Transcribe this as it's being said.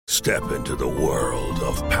Step into the world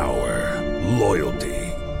of power, loyalty,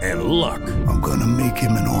 and luck. I'm gonna make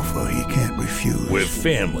him an offer he can't refuse. With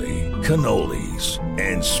family, cannolis,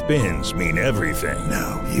 and spins mean everything.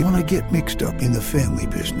 Now, you wanna get mixed up in the family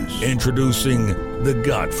business. Introducing The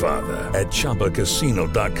Godfather at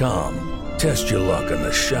ChumbaCasino.com. Test your luck in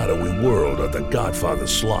the shadowy world of The Godfather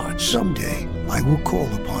slot. Someday, I will call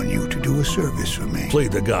upon you to do a service for me. Play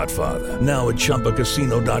The Godfather now at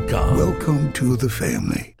ChumbaCasino.com. Welcome to the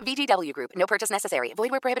family. VGW Group. No purchase necessary. Void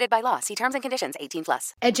where prohibited by law. See terms and conditions.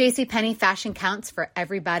 18+. At JCPenney, fashion counts for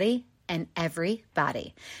everybody and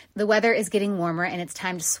everybody. The weather is getting warmer and it's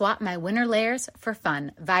time to swap my winter layers for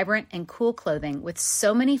fun, vibrant, and cool clothing. With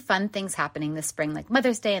so many fun things happening this spring, like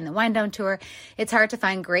Mother's Day and the Wind Down Tour, it's hard to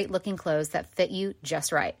find great looking clothes that fit you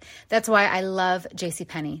just right. That's why I love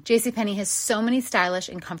JCPenney. JCPenney has so many stylish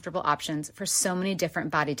and comfortable options for so many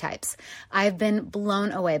different body types. I've been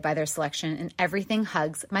blown away by their selection, and everything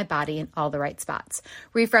hugs my body in all the right spots.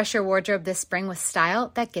 Refresh your wardrobe this spring with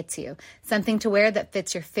style that gets you. Something to wear that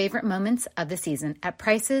fits your favorite moments of the season at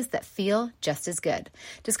prices that feel just as good.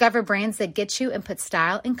 Discover brands that get you and put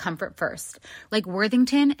style and comfort first, like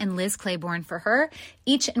Worthington and Liz Claiborne for her,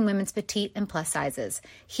 each in women's petite and plus sizes.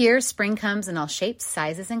 Here, spring comes in all shapes,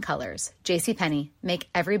 sizes, and colors. JCPenney, make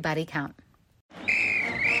everybody count.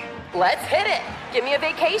 Let's hit it. Give me a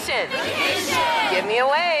vacation. Give me a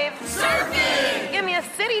wave. Surfing. Give me a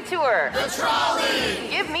city tour. The trolley.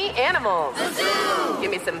 Give me animals. The zoo. Give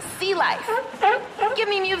me some sea life. Give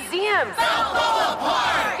me museums. Balboa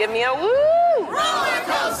Park. Give me a woo. Roller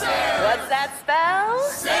coaster. What's that spell?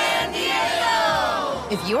 San Diego.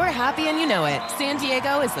 If you're happy and you know it, San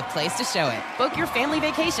Diego is the place to show it. Book your family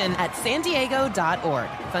vacation at sandiego.org.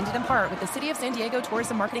 Funded in part with the City of San Diego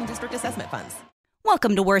Tourism Marketing District Assessment Funds.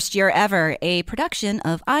 Welcome to Worst Year Ever, a production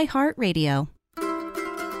of iHeartRadio.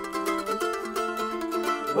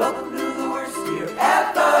 Welcome to the worst year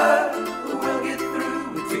ever. We'll get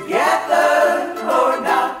through it together or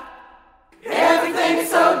not.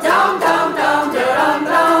 Everything's so dumb, dumb, dumb, da-dum,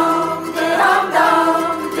 dum, da-dum,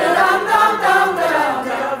 dum, da-dum, dum, dum,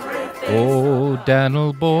 da-dum, everything. Oh,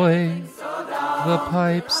 Daniel boy, the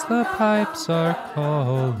pipes are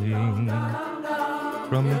calling.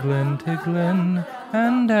 From glen to glen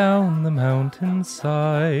and down the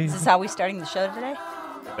mountainside. Is this how we're starting the show today?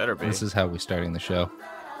 Better be. This is how we're starting the show.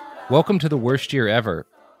 Welcome to the worst year ever.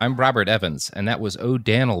 I'm Robert Evans, and that was Oh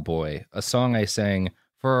Daniel Boy, a song I sang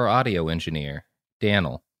for our audio engineer,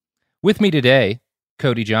 Daniel. With me today,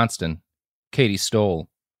 Cody Johnston, Katie Stoll,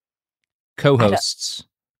 co-hosts,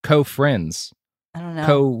 co-friends, I don't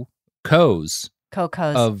know. Co-cos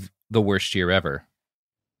of the worst year ever.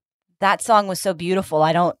 That song was so beautiful.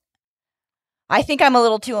 I think I'm a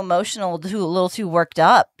little too emotional, a little too worked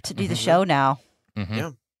up to do the show now. Mm-hmm. Yeah,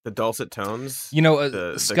 the dulcet tones. You know,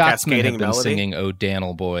 the Scotsmen have been melody. singing "Oh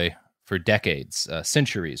Daniel Boy" for decades,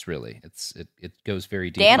 centuries, really. It goes very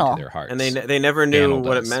deep into their hearts, and they never knew Daniel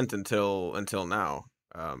what does. it meant until now.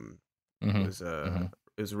 It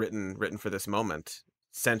was written for this moment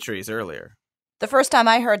centuries earlier. The first time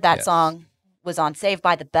I heard that song was on Saved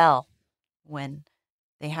by the Bell when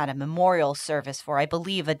they had a memorial service for, I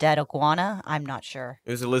believe, a dead iguana. I'm not sure.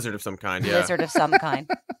 It was a lizard of some kind, yeah. Lizard of some kind.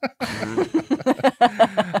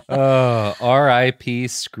 R.I.P.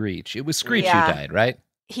 Screech. It was Screech who died, right?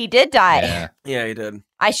 He did die. Yeah, he did.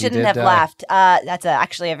 I shouldn't have laughed. That's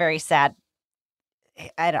actually a very sad.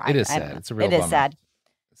 It is sad. It's a real It bummer. is sad.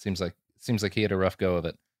 It seems like he had a rough go of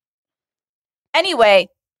it. Anyway,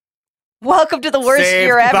 welcome to the worst Saved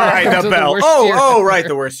year ever. by the bell. Right,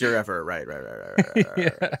 the worst year ever. Right.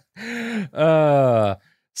 Yeah.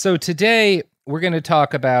 So today we're going to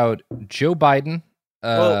talk about Joe Biden.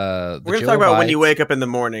 We're going to talk about when you wake up in the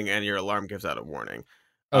morning and your alarm gives out a warning.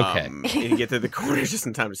 Okay. You get to the corner just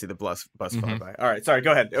in time to see the bus fly by. All right, sorry,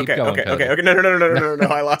 go ahead. Keep Okay. No,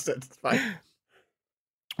 I lost it. It's fine.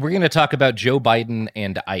 We're going to talk about Joe Biden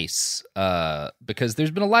and ICE because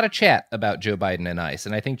there's been a lot of chat about Joe Biden and ICE.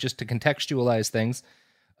 And I think just to contextualize things,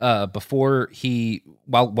 before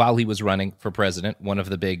while he was running for president, one of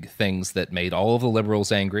the big things that made all of the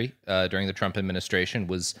liberals angry during the Trump administration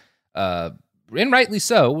was, and rightly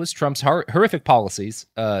so, was Trump's horrific policies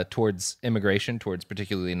towards immigration, towards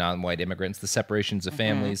particularly non-white immigrants, the separations of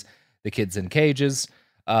families, the kids in cages.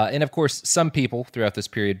 And of course, some people throughout this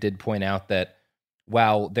period did point out that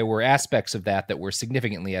while there were aspects of that were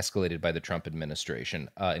significantly escalated by the Trump administration,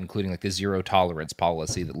 including like the zero tolerance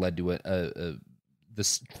policy that led to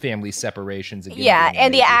the family separations.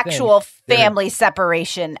 And the actual family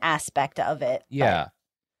separation aspect of it. Yeah.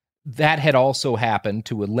 that had also happened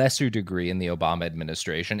to a lesser degree in the Obama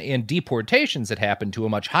administration, and deportations had happened to a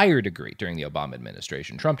much higher degree during the Obama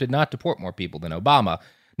administration. Trump did not deport more people than Obama.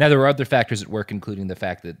 Now, there were other factors at work, including the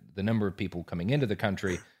fact that the number of people coming into the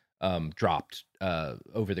country dropped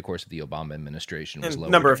over the course of the Obama administration. Was and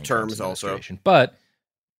lower number of during terms Trump's also. But,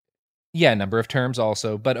 yeah, number of terms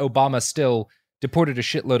also. But Obama still deported a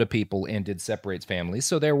shitload of people and did separate families.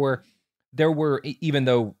 So there were, even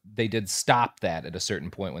though they did stop that at a certain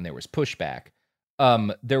point when there was pushback,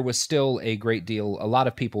 there was still a lot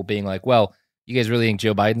of people being like, well, you guys really think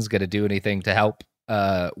Joe Biden's going to do anything to help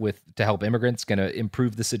help immigrants, going to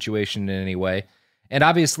improve the situation in any way? And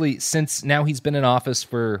obviously, since now he's been in office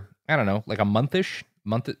for, I don't know, like a month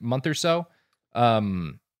or so,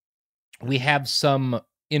 we have some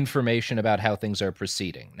information about how things are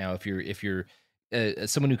proceeding. Now, if you're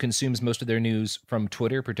someone who consumes most of their news from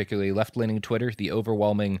Twitter, particularly left-leaning Twitter, the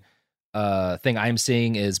overwhelming thing I'm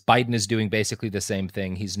seeing is Biden is doing basically the same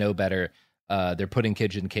thing. He's no better. They're putting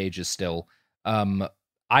kids in cages still.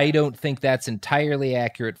 I don't think that's entirely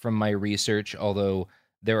accurate from my research, although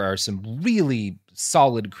there are some really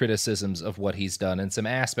solid criticisms of what he's done and some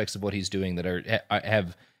aspects of what he's doing that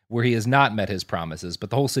have where he has not met his promises.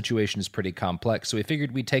 But the whole situation is pretty complex. So we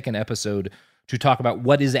figured we'd take an episode to talk about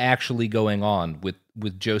what is actually going on with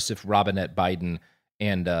Joseph Robinette Biden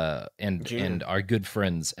and our good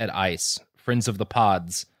friends at ICE, friends of the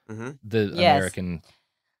pods, the American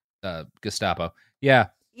Gestapo. Yeah.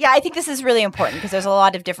 Yeah, I think this is really important because there's a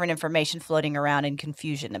lot of different information floating around and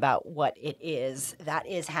confusion about what it is that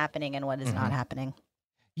is happening and what is not happening.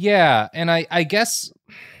 Yeah, and I guess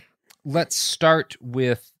let's start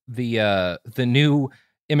with the new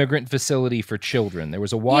immigrant facility for children. There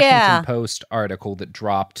was a Washington Post article that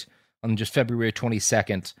dropped on just February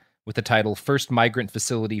 22nd with the title "First Migrant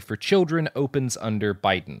Facility for Children Opens Under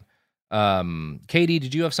Biden." Katie,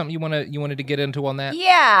 did you have something you wanted to get into on that?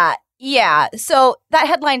 Yeah. So that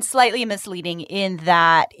headline's slightly misleading in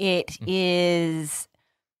that it is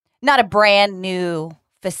not a brand new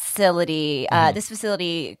facility. This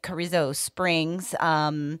facility, Carrizo Springs,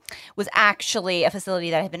 was actually a facility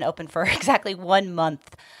that had been open for exactly 1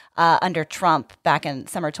 month under Trump back in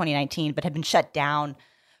summer 2019, but had been shut down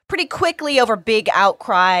pretty quickly over big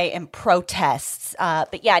outcry and protests.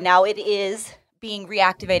 But yeah, now it is being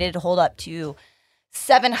reactivated to hold up to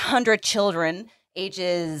 700 children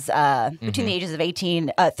ages between the ages of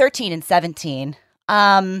 13 and 17.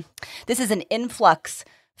 This is an influx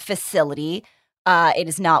facility. It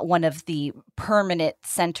is not one of the permanent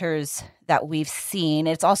centers that we've seen.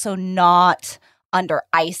 It's also not under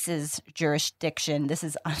ICE's jurisdiction. This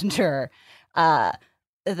is under the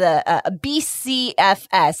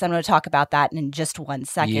BCFS. I'm going to talk about that in just 1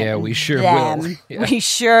 second. Yeah, we sure will. Yeah. We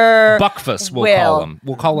sure Buckfuss, we'll call them.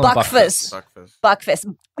 We'll call them Buckfuss. Buckfuss.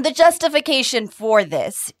 The justification for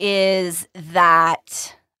this is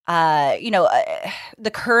that,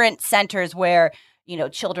 the current centers where,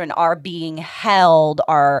 children are being held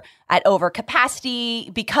are at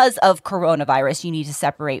overcapacity because of coronavirus. You need to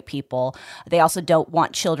separate people. They also don't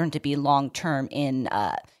want children to be long-term in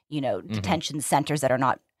detention centers that are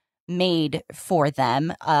not made for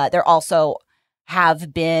them. There also has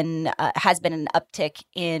been an uptick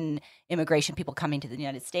in immigration, people coming to the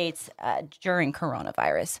United States during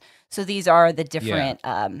coronavirus. So these are the different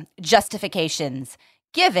justifications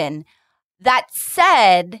given. That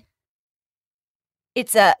said,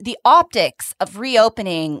 it's the optics of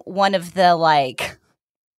reopening one of the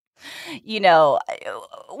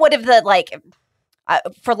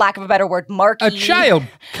for lack of a better word, marquee. A child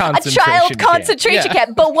concentration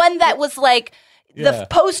camp, but one that was the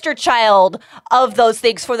poster child of those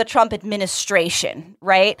things for the Trump administration,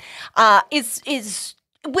 right? Is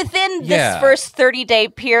within this first 30-day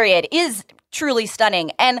period is truly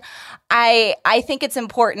stunning. And I think it's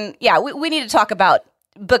important. Yeah, we need to talk about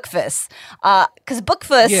Buckfuss, because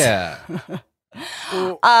Buckfuss.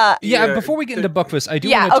 Before we get into Buckfuss, I do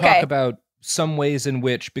want to talk about some ways in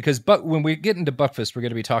which, because when we get into Buckfuss, we're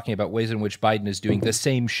going to be talking about ways in which Biden is doing the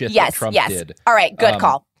same shit that Trump did. All right, good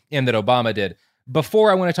call. And that Obama did.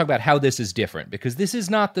 Before, I want to talk about how this is different, because this is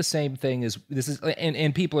not the same thing as this is,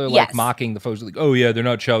 and people are mocking the folks like, oh yeah, they're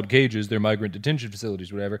not child cages, they're migrant detention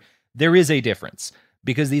facilities, whatever. There is a difference,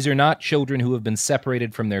 because these are not children who have been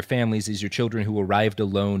separated from their families. These are children who arrived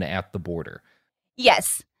alone at the border.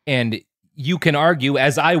 Yes. And you can argue,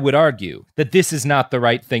 as I would argue, that this is not the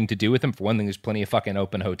right thing to do with them. For one thing, there's plenty of fucking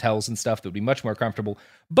open hotels and stuff that would be much more comfortable.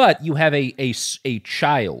 But you have a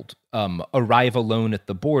child arrive alone at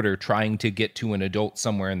the border trying to get to an adult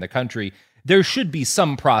somewhere in the country. there should be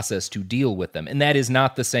some process to deal with them. And that is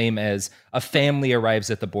not the same as a family arrives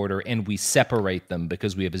at the border and we separate them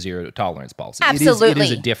because we have a zero tolerance policy. Absolutely. It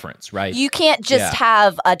is a difference, right? You can't just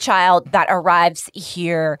have a child that arrives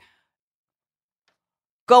here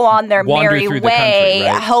go on their merry way, country,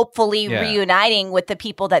 right? hopefully reuniting with the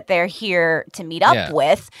people that they're here to meet up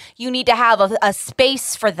with. You need to have a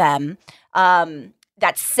space for them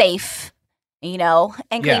that's safe, and clean,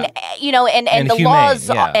 and the humane, laws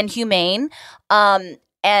and humane. And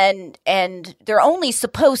they're only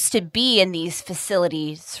supposed to be in these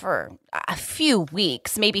facilities for a few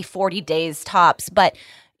weeks, maybe 40 days tops. But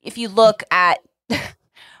if you look at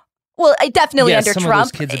well, definitely under some Trump,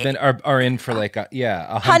 of those kids have been are in for like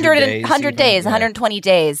 100 days, 120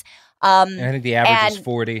 days. And I think the average is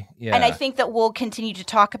 40. Yeah, and I think that we'll continue to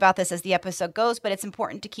talk about this as the episode goes. But it's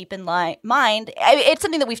important to keep in mind. It's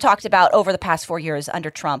something that we've talked about over the past 4 years under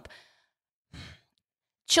Trump.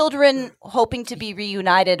 Children hoping to be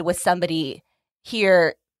reunited with somebody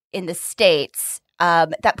here in the States,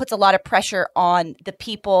 that puts a lot of pressure on the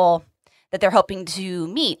people that they're hoping to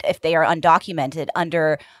meet if they are undocumented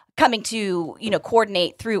under coming to,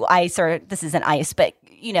 coordinate through ICE, or this isn't ICE, but,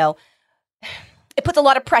 it puts a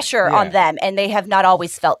lot of pressure on them, and they have not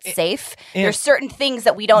always felt safe. There's certain things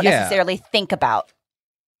that we don't necessarily think about.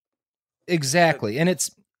 Exactly. And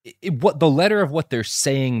it's what the letter of what they're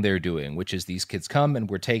saying they're doing, which is these kids come and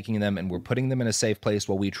we're taking them and we're putting them in a safe place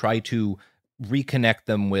while we try to reconnect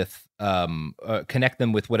them with, connect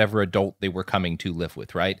them with whatever adult they were coming to live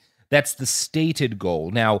with, right? That's the stated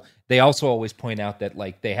goal. Now, they also always point out that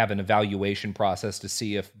they have an evaluation process to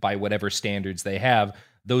see if by whatever standards they have,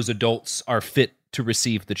 those adults are fit to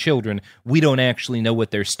receive the children. We don't actually know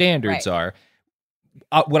what their standards are.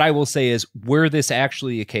 What I will say is, were this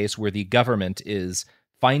actually a case where the government is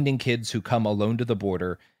finding kids who come alone to the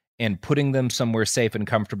border and putting them somewhere safe and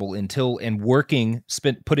comfortable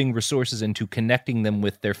putting resources into connecting them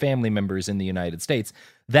with their family members in the United States,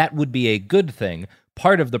 that would be a good thing.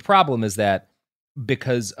 Part of the problem is that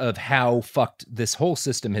because of how fucked this whole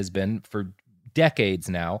system has been for decades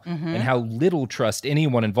now, and how little trust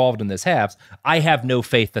anyone involved in this has, I have no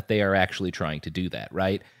faith that they are actually trying to do that,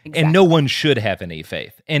 right? Exactly. And no one should have any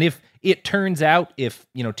faith. And if it turns out, 2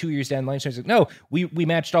 years down the line, it's like, no, we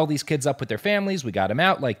matched all these kids up with their families, we got them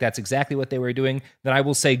out, that's exactly what they were doing, then I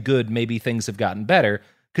will say, good, maybe things have gotten better,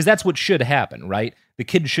 because that's what should happen, right? The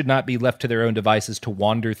kids should not be left to their own devices to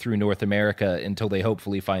wander through North America until they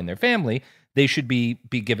hopefully find their family. They should be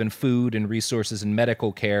given food and resources and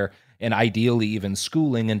medical care, and ideally even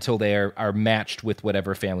schooling until they are matched with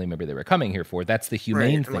whatever family member they were coming here for. That's the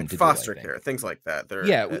humane thing to do. Foster care, things like that.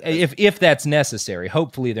 If that's necessary.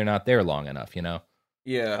 Hopefully they're not there long enough,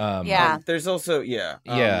 Yeah. There's also,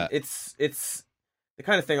 it's the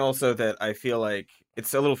kind of thing also that I feel like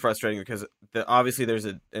it's a little frustrating because obviously there's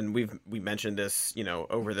and we mentioned this,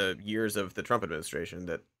 over the years of the Trump administration,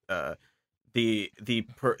 that the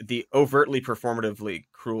overtly performatively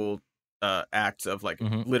cruel acts of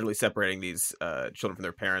literally separating these children from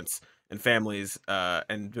their parents and families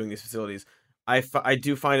and doing these facilities. I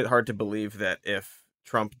do find it hard to believe that if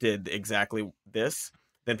Trump did exactly this,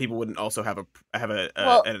 then people wouldn't also have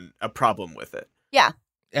a problem with it. Yeah.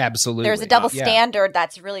 Absolutely. There's a double standard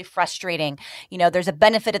that's really frustrating. There's a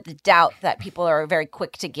benefit of the doubt that people are very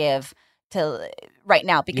quick to give to right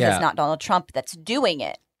now because it's not Donald Trump that's doing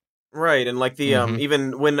it. Right, and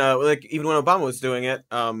even when Obama was doing it,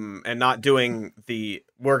 and not doing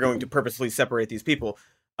we're going to purposely separate these people,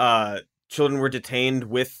 children were detained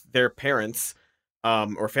with their parents,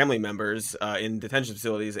 or family members, in detention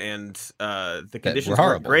facilities, and the conditions were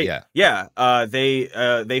horrible, great.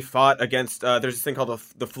 They fought against. There's this thing called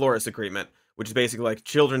the Flores Agreement, which is basically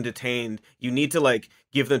children detained. You need to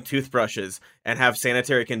give them toothbrushes and have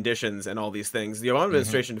sanitary conditions and all these things. The Obama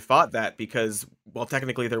administration fought that because, well,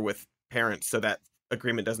 technically they're with parents, so that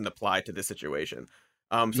agreement doesn't apply to this situation.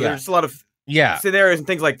 There's just a lot of scenarios and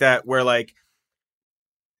things like that where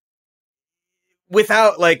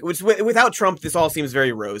without Trump, this all seems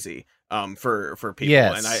very rosy for people.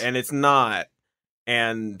 Yes. And it's not.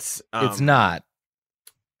 And it's not.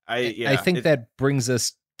 I think that brings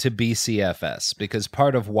us to BCFS, because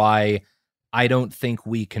part of why I don't think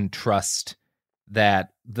we can trust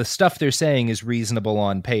that the stuff they're saying is reasonable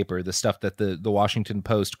on paper, the stuff that the Washington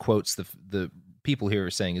Post quotes the people here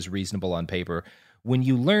are saying is reasonable on paper. When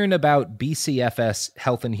you learn about BCFS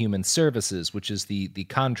Health and Human Services, which is the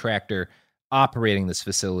contractor operating this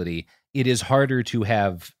facility, it is harder to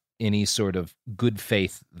have any sort of good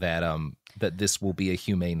faith that that this will be a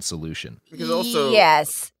humane solution. Because also,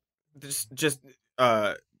 just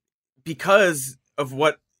because of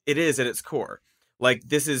what it is at its core. Like,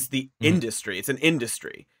 this is the industry. It's an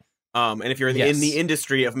industry. And if you're in the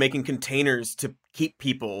industry of making containers to keep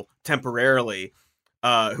people temporarily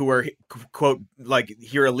who are, quote, like,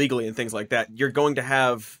 here illegally and things like that, you're going to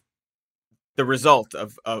have the result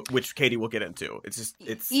of which Katie will get into. It's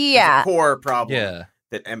a core problem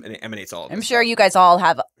that emanates all of this. I'm sure you guys all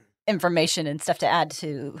have information and stuff to add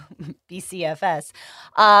to BCFS.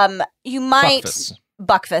 You might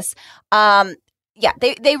Buckfuss.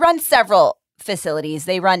 They run several facilities.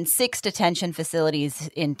 They run 6 detention facilities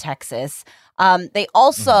in Texas. They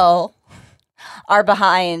also are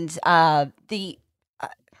behind the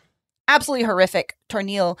absolutely horrific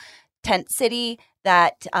Tornillo tent city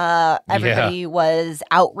that everybody was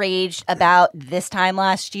outraged about this time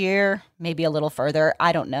last year, maybe a little further.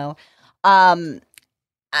 I don't know.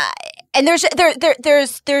 And there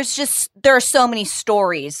are so many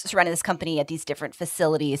stories surrounding this company at these different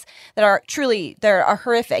facilities that are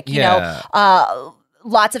horrific. You know,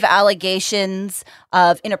 lots of allegations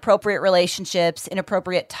of inappropriate relationships,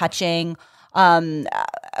 inappropriate touching.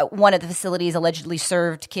 One of the facilities allegedly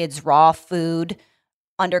served kids raw food,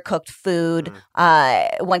 undercooked food.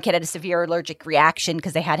 One kid had a severe allergic reaction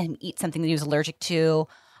because they had him eat something that he was allergic to.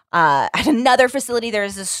 At another facility,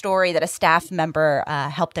 there's a story that a staff member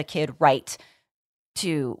helped a kid write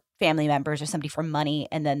to family members or somebody for money,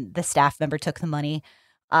 and then the staff member took the money.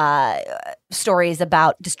 Stories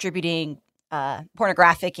about distributing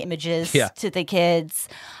pornographic images to the kids.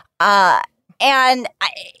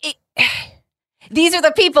 These are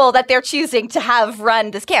the people that they're choosing to have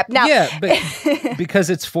run this camp. Now, but because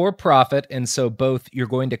it's for profit, and so both you're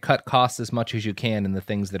going to cut costs as much as you can in the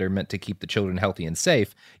things that are meant to keep the children healthy and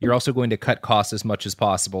safe. You're also going to cut costs as much as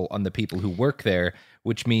possible on the people who work there,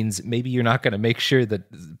 which means maybe you're not going to make sure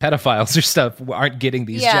that pedophiles or stuff aren't getting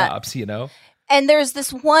these jobs, you know? And there's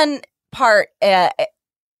this one part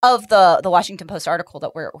of the Washington Post article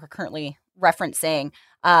that we're currently referencing,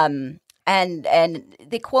 and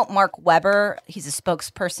they quote Mark Weber. He's a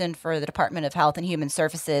spokesperson for the Department of Health and Human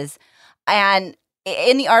Services. And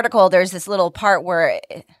in the article, there's this little part where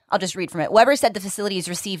I'll just read from it. Weber said the facilities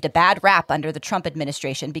received a bad rap under the Trump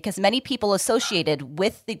administration because many people associated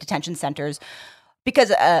with the detention centers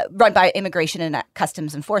run by Immigration and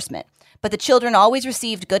Customs Enforcement. But the children always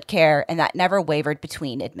received good care, and that never wavered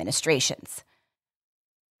between administrations.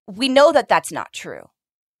 We know that that's not true.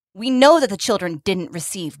 We know that the children didn't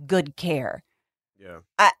receive good care. Yeah.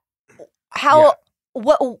 How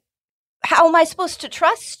am I supposed to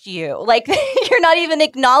trust you? Like, you're not even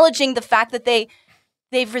acknowledging the fact that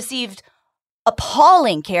they've received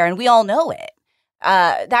appalling care, and we all know it.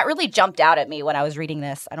 That really jumped out at me when I was reading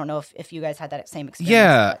this. I don't know if you guys had that same experience.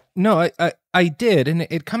 Yeah, no, I did. And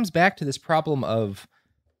it comes back to this problem of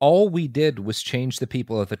all we did was change the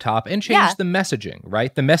people at the top and change the messaging,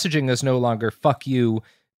 right? The messaging is no longer fuck you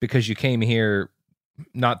because you came here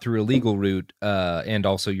not through a legal route and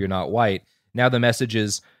also you're not white. Now the message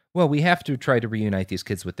is, well, we have to try to reunite these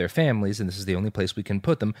kids with their families, and this is the only place we can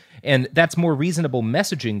put them. And that's more reasonable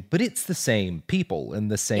messaging, but it's the same people and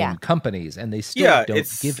the same companies, and they still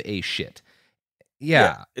don't give a shit.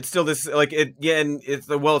 Yeah. It's still this, like, and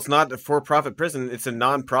it's not a for-profit prison, it's a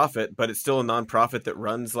non-profit, but it's still a non-profit that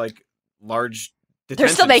runs, like, large detention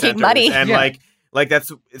They're still making centers, money. and like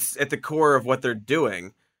it's at the core of what they're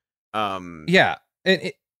doing.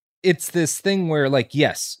 It's this thing where, like,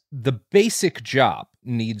 yes, the basic job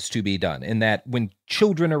needs to be done, in that when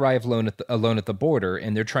children arrive alone at the border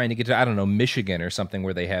and they're trying to get to, I don't know, Michigan or something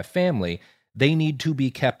where they have family, they need to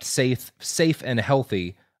be kept safe and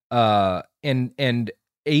healthy, and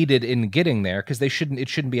aided in getting there, because it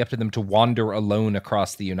shouldn't be up to them to wander alone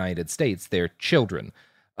across the United States. They're children.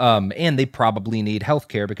 And they probably need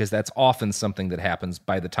healthcare, because that's often something that happens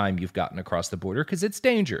by the time you've gotten across the border, because it's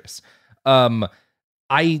dangerous. The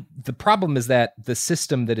problem is that the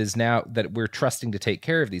system that is now that we're trusting to take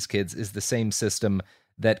care of these kids is the same system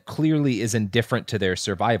that clearly is indifferent to their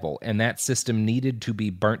survival. And that system needed to be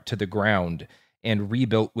burnt to the ground and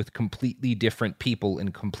rebuilt with completely different people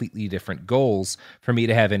and completely different goals for me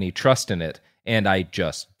to have any trust in it. And I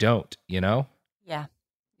just don't, you know? Yeah.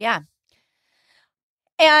 Yeah.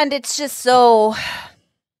 And it just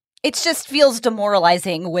feels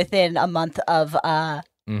demoralizing within a month of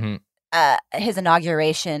his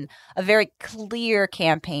inauguration. A very clear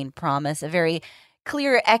campaign promise, a very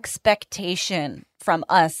clear expectation from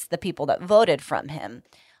us, the people that voted from him.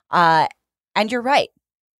 And you're right.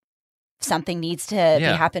 Something needs to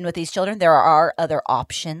happen with these children. There are other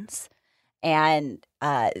options. And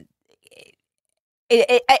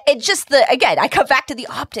it just, again, I come back to the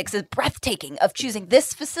optics is breathtaking of choosing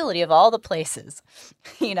this facility of all the places,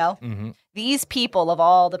 you know, these people of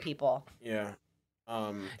all the people. Yeah.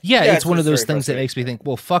 It's one of those things that makes me think,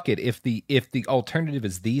 well, fuck it. If the alternative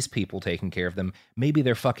is these people taking care of them, maybe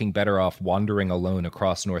they're fucking better off wandering alone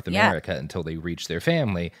across North America until they reach their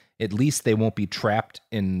family. At least they won't be trapped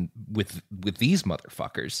in with these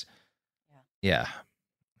motherfuckers. Yeah.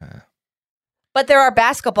 But there are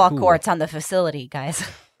basketball courts on the facility, guys.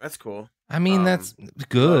 That's cool. I mean, that's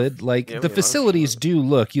good. The facilities do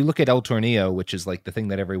look. You look at El Tornillo, which is like the thing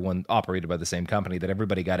that everyone operated by the same company that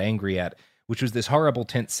everybody got angry at, which was this horrible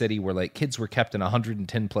tent city where like kids were kept in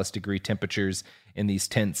 110 plus degree temperatures in these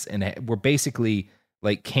tents and were basically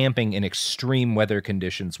like camping in extreme weather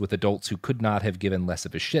conditions with adults who could not have given less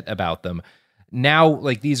of a shit about them. Now,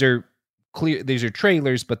 like these are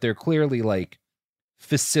trailers, but they're clearly like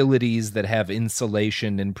facilities that have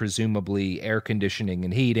insulation and presumably air conditioning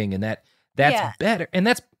and heating, and that's better. And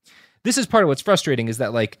this is part of what's frustrating is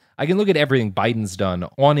that like I can look at everything Biden's done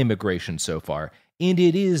on immigration so far, and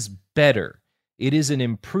it is better. It is an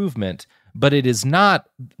improvement, but it is not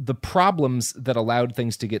the problems that allowed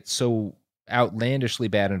things to get so outlandishly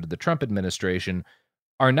bad under the Trump administration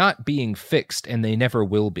are not being fixed, and they never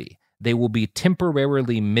will be. They will be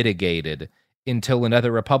temporarily mitigated until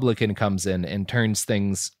another Republican comes in and turns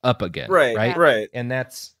things up again. Right. And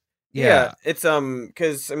that's it's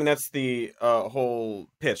because I mean that's the whole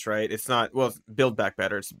pitch, right? It's not Build Back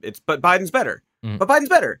Better. But Biden's better. But Biden's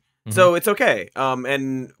better. So it's okay.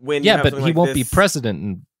 And when but he won't be president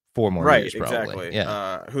in 4 more years, probably. Exactly.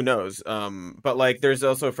 Yeah. Who knows? But like, there's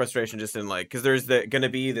also frustration just in like because there's going to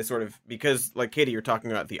be this sort of because like Katie, you're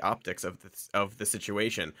talking about the optics of the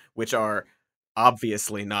situation, which are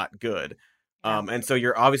obviously not good. And so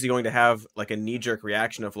you're obviously going to have like a knee-jerk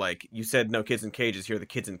reaction of like you said no kids in cages, here are the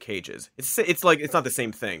kids in cages. It's like it's not the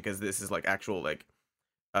same thing because this is like actual like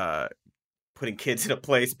putting kids in a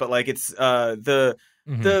place, but like it's the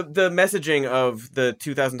messaging of the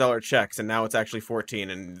 $2,000 checks and now it's actually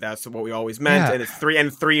 14 and that's what we always meant and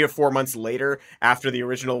it's 3 or 4 months later after the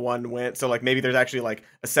original one went, so like maybe there's actually like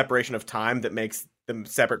a separation of time that makes them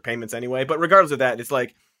separate payments anyway, but regardless of that, it's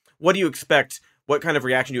like what do you expect? What kind of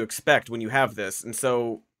reaction do you expect when you have this? And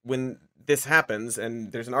so when this happens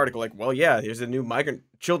and there's an article like, well, yeah, there's a new migrant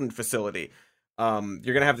children facility, you're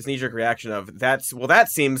going to have this knee-jerk reaction of that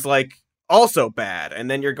seems like also bad. And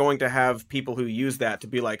then you're going to have people who use that to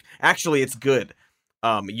be like, actually, it's good.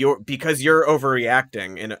 Because you're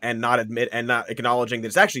overreacting and not acknowledging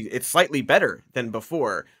that it's slightly better than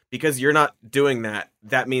before because you're not doing that.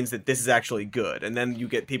 That means that this is actually good. And then you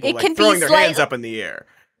get people like throwing their hands up in the air.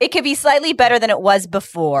 It could be slightly better than it was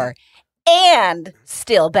before and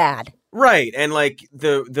still bad. Right. And like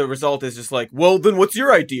the result is just like, well, then what's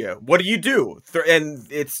your idea? What do you do? And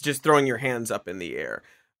it's just throwing your hands up in the air.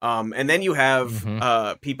 And then you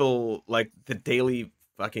have people like the Daily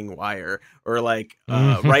fucking Wire or like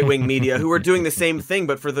right-wing media who are doing the same thing,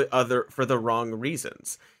 but for the wrong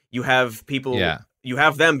reasons. You have people, you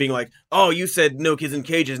have them being like, oh, you said no kids in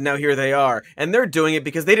cages. Now here they are. And they're doing it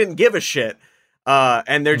because they didn't give a shit.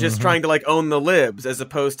 And they're just trying to like own the libs as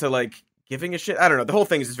opposed to like giving a shit. I don't know. The whole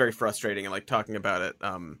thing is just very frustrating and like talking about it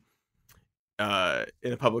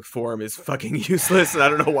in a public forum is fucking useless. And I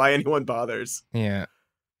don't know why anyone bothers. Yeah.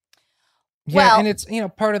 Yeah. And it's,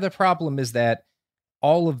 part of the problem is that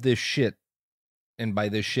all of this shit, and by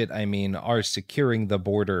this shit, I mean, are securing the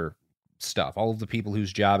border stuff. All of the people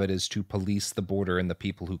whose job it is to police the border and the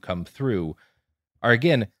people who come through are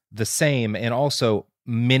again, the same. And also,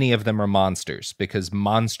 many of them are monsters because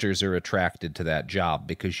monsters are attracted to that job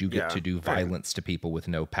because you get to do violence to people with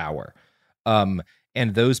no power.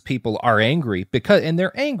 And those people are angry because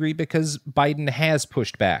Biden has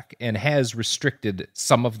pushed back and has restricted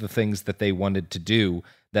some of the things that they wanted to do,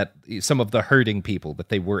 that some of the hurting people that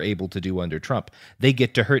they were able to do under Trump. They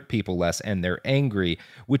get to hurt people less and they're angry,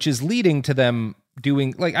 which is leading to them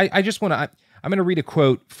doing like, I'm going to read a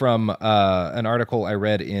quote from an article I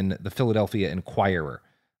read in the Philadelphia Inquirer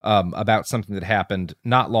about something that happened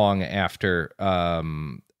not long after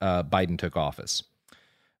Biden took office.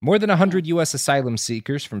 More than 100 U.S. asylum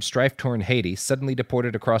seekers from strife-torn Haiti suddenly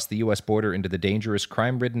deported across the U.S. border into the dangerous,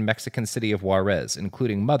 crime-ridden Mexican city of Juarez,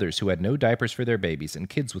 including mothers who had no diapers for their babies and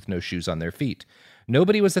kids with no shoes on their feet.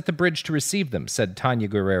 Nobody was at the bridge to receive them, said Tanya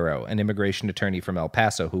Guerrero, an immigration attorney from El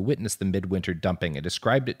Paso who witnessed the midwinter dumping and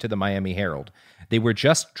described it to the Miami Herald. They were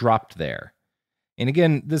just dropped there. And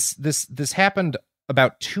again, this happened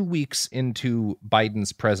about 2 weeks into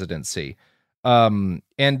Biden's presidency. And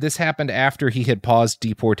this happened after he had paused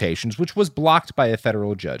deportations, which was blocked by a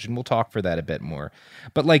federal judge, and we'll talk for that a bit more.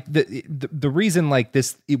 But like the reason like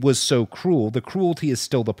this, it was so cruel, the cruelty is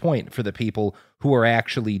still the point for the people who are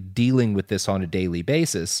actually dealing with this on a daily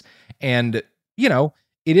basis. And,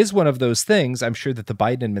 it is one of those things I'm sure that the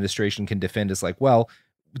Biden administration can defend as like, well,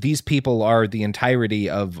 these people are the entirety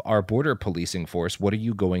of our border policing force. What are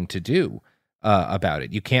you going to do about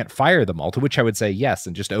it? You can't fire them all, to which I would say yes,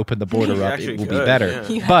 and just open the border up. It will be better.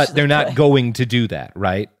 Yeah. But they're not going to do that,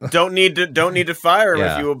 right? Don't need to fire them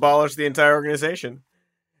if you abolish the entire organization.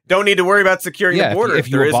 Don't need to worry about securing the border if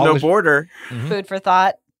there is no border. Food for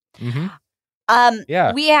thought.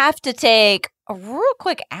 We have to take a real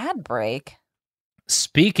quick ad break.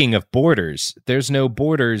 Speaking of borders, there's no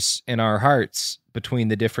borders in our hearts between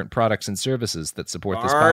the different products and services that support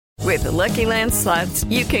this podcast. With the Lucky Land Slots,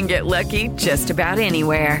 you can get lucky just about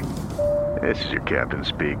anywhere. This is your captain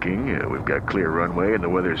speaking. We've got clear runway and the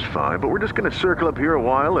weather's fine, but we're just going to circle up here a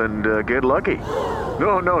while and get lucky.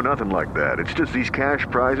 No, nothing like that. It's just these cash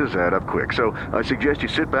prizes add up quick. So I suggest you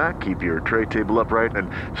sit back, keep your tray table upright, and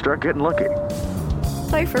start getting lucky.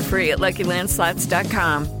 Play for free at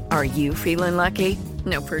LuckyLandSlots.com. Are you feeling lucky?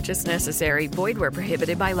 No purchase necessary. Void where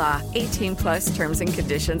prohibited by law. 18+ terms and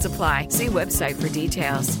conditions apply. See website for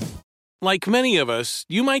details. Like many of us,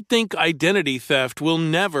 you might think identity theft will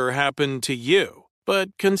never happen to you. But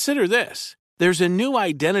consider this. There's a new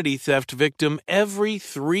identity theft victim every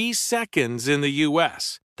 3 seconds in the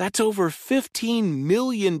U.S. That's over 15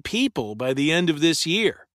 million people by the end of this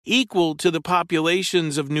year, equal to the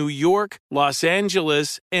populations of New York, Los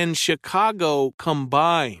Angeles, and Chicago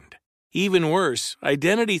combined. Even worse,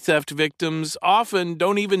 identity theft victims often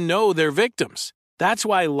don't even know they're victims. That's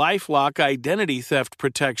why LifeLock Identity Theft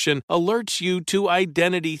Protection alerts you to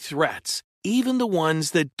identity threats, even the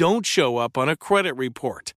ones that don't show up on a credit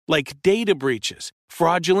report, like data breaches,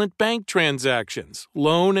 fraudulent bank transactions,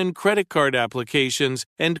 loan and credit card applications,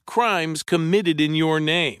 and crimes committed in your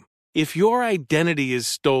name. If your identity is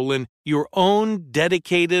stolen, your own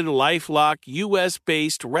dedicated LifeLock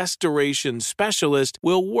U.S.-based restoration specialist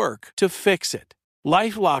will work to fix it.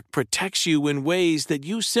 LifeLock protects you in ways that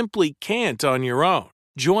you simply can't on your own.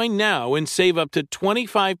 Join now and save up to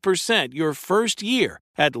 25% your first year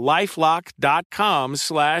at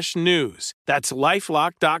LifeLock.com/news. That's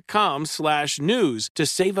LifeLock.com/news to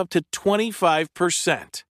save up to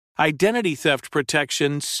 25%. Identity theft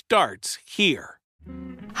protection starts here.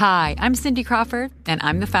 Hi, I'm Cindy Crawford, and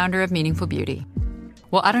I'm the founder of Meaningful Beauty.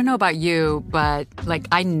 Well, I don't know about you, but,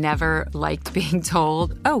 I never liked being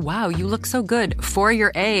told, oh, wow, you look so good for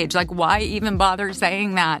your age. Why even bother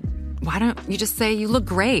saying that? Why don't you just say you look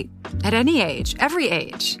great at any age, every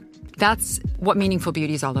age? That's what Meaningful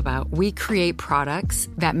Beauty is all about. We create products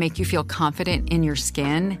that make you feel confident in your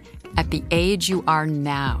skin at the age you are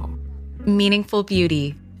now. Meaningful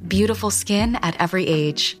Beauty. Beautiful skin at every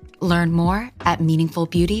age. Learn more at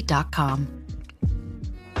meaningfulbeauty.com.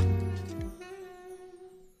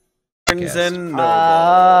 And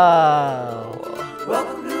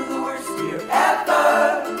Welcome to the worst year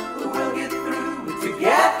ever. We'll get through it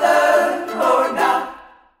together or not.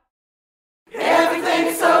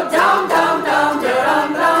 Everything's so dumb.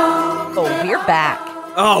 Oh, we're back.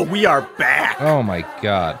 Oh, we are back. Oh my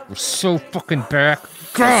God, we're so fucking back.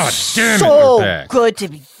 God damn it, so we're back. Good to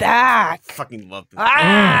be back. I fucking love this.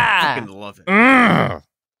 Ah! Fucking love it. What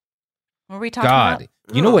were we talking about?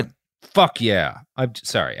 You know what? Fuck yeah. I'm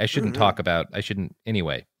sorry. I shouldn't talk about. I shouldn't.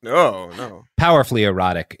 Anyway. No. Powerfully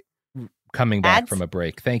erotic. Coming back Ads? from a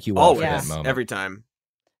break. Thank you all for Yes. that moment. Every time.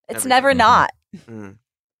 It's never not.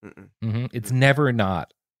 It's never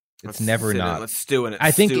not. It's never not. Let's stew in it.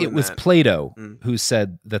 I think Stew it in was that. Plato who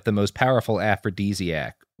said that the most powerful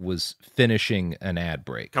aphrodisiac was finishing an ad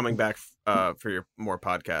break. Coming back for your more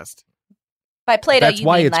podcast. By Plato, That's you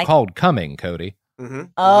why mean it's called coming, Cody.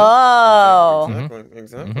 Oh.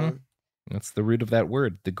 Exactly. That's the root of that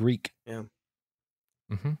word, the Greek. Yeah.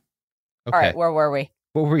 Okay. All right, where were we?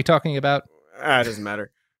 What were we talking about? It doesn't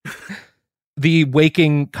matter. The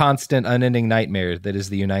waking, constant, unending nightmare that is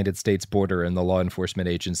the United States border and the law enforcement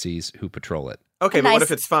agencies who patrol it. Okay, but what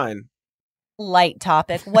if it's fine? Light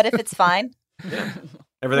topic. What if it's fine?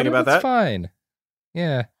 Everything about that? It's fine.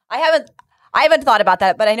 Yeah. I haven't thought about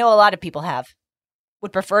that, but I know a lot of people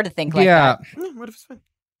would prefer to think like that. What if it's fine?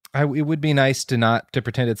 It would be nice to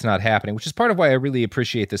pretend it's not happening, which is part of why I really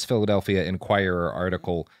appreciate this Philadelphia Inquirer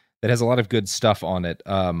article that has a lot of good stuff on it.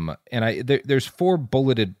 And there's 4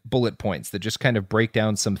 bullet points that just kind of break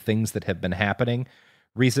down some things that have been happening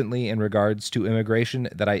recently in regards to immigration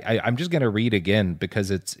that I'm just going to read again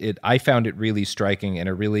because I found it really striking and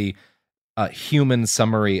a really human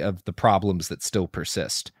summary of the problems that still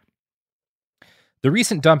persist. The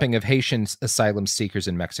recent dumping of Haitian asylum seekers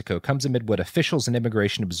in Mexico comes amid what officials and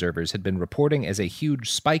immigration observers had been reporting as a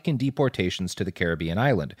huge spike in deportations to the Caribbean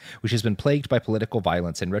island, which has been plagued by political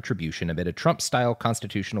violence and retribution amid a Trump-style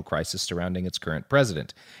constitutional crisis surrounding its current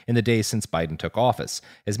president in the days since Biden took office.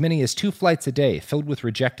 As many as 2 flights a day filled with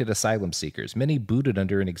rejected asylum seekers, many booted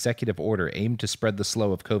under an executive order aimed to spread the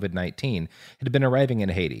slow of COVID-19, had been arriving in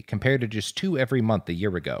Haiti, compared to just 2 every month a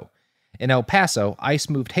year ago. In El Paso, ICE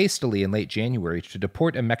moved hastily in late January to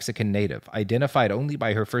deport a Mexican native, identified only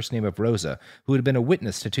by her first name of Rosa, who had been a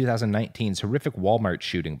witness to 2019's horrific Walmart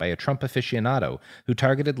shooting by a Trump aficionado who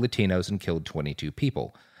targeted Latinos and killed 22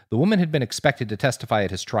 people. The woman had been expected to testify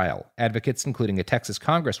at his trial. Advocates, including a Texas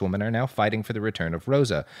congresswoman, are now fighting for the return of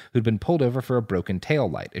Rosa, who'd been pulled over for a broken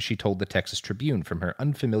taillight, as she told the Texas Tribune from her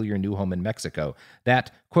unfamiliar new home in Mexico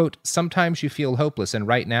that, quote, "Sometimes you feel hopeless, and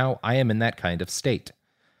right now I am in that kind of state."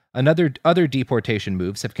 Other deportation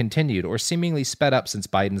moves have continued or seemingly sped up since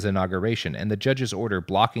Biden's inauguration and the judge's order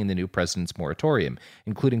blocking the new president's moratorium,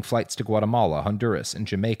 including flights to Guatemala, Honduras, and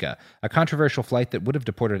Jamaica. A controversial flight that would have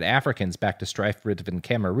deported Africans back to strife-ridden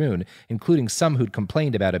Cameroon, including some who'd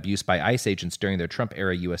complained about abuse by ICE agents during their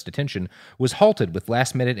Trump-era U.S. detention, was halted with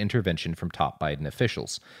last-minute intervention from top Biden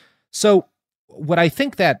officials. So what I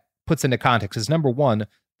think that puts into context is, number one,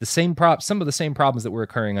 some of the same problems that were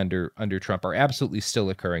occurring under Trump are absolutely still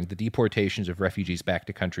occurring. The deportations of refugees back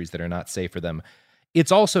to countries that are not safe for them.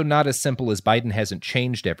 It's also not as simple as Biden hasn't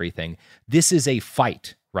changed everything. This is a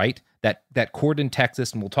fight, right? That court in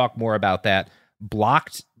Texas, and we'll talk more about that,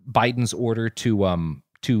 blocked Biden's order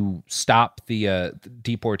to stop the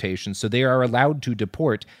deportation. So they are allowed to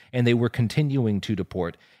deport, and they were continuing to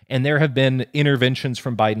deport. And there have been interventions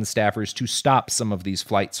from Biden staffers to stop some of these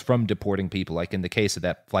flights from deporting people, like in the case of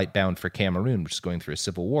that flight bound for Cameroon, which is going through a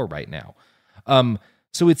civil war right now.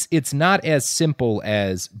 So it's not as simple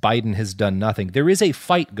as Biden has done nothing. There is a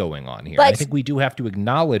fight going on here. I think we do have to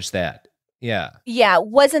acknowledge that. Yeah. Yeah.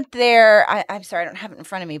 Wasn't there, I'm sorry, I don't have it in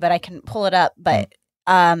front of me, but I can pull it up. But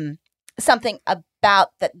something about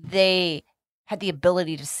that they had the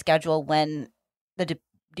ability to schedule when the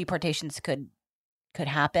deportations could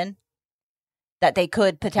happen, that they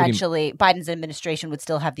could potentially, Biden's administration would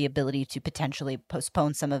still have the ability to potentially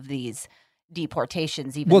postpone some of these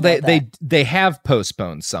deportations. Even they have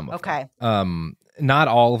postponed some of them. Not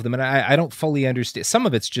all of them, and I don't fully understand. Some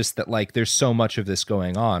of it's just that like there's so much of this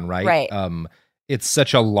going on, right? Right. It's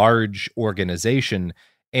such a large organization,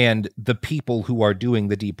 and the people who are doing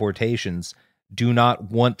the deportations do not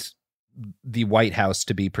want the White House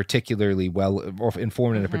to be particularly well or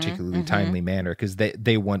informed in a particularly timely manner because they're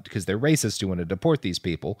racist who want to deport these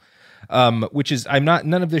people, which is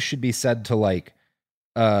none of this should be said to like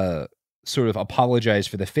sort of apologize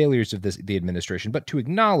for the failures of the administration, but to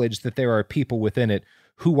acknowledge that there are people within it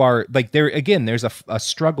who are like there's a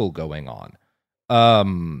struggle going on.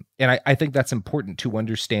 And I think that's important to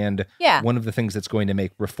understand. Yeah. One of the things that's going to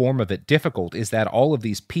make reform of it difficult is that all of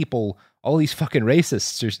these people, all these fucking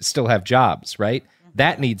racists still have jobs, right?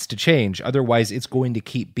 That needs to change. Otherwise, it's going to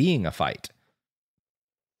keep being a fight.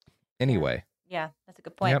 Anyway. Yeah, that's a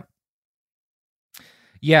good point. Yep.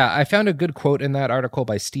 Yeah, I found a good quote in that article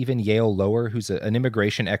by Stephen Yale Lower, who's an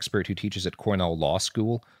immigration expert who teaches at Cornell Law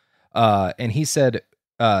School. And he said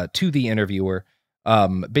to the interviewer,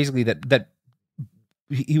 basically that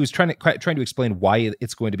he was trying to explain why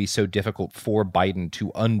it's going to be so difficult for Biden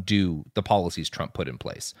to undo the policies Trump put in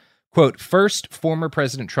place. Quote, first, former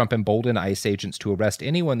President Trump emboldened ICE agents to arrest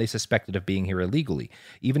anyone they suspected of being here illegally,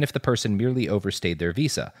 even if the person merely overstayed their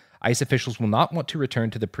visa. ICE officials will not want to return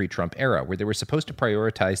to the pre-Trump era, where they were supposed to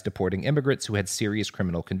prioritize deporting immigrants who had serious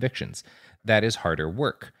criminal convictions. That is harder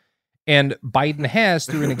work. And Biden has,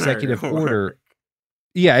 through an executive order...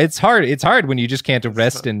 Yeah, it's hard. It's hard when you just can't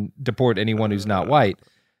arrest and deport anyone who's not white.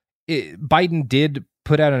 Biden did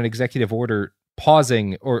put out an executive order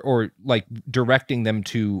pausing or like directing them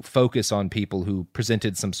to focus on people who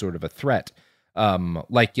presented some sort of a threat,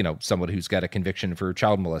 like, someone who's got a conviction for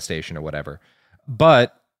child molestation or whatever.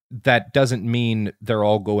 But that doesn't mean they're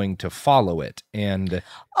all going to follow it. And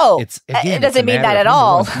it doesn't mean that at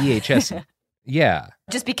all. DHS. Yeah.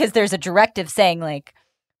 Just because there's a directive saying like,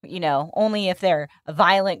 only if they're a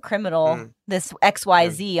violent criminal, this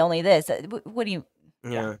XYZ, only this. What do you?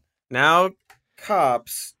 Yeah. Now,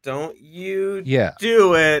 cops, don't you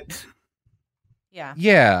do it. Yeah.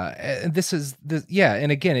 Yeah.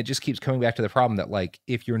 And again, it just keeps coming back to the problem that, like,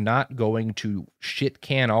 if you're not going to shit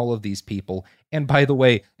can all of these people, and by the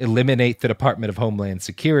way, eliminate the Department of Homeland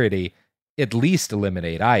Security, at least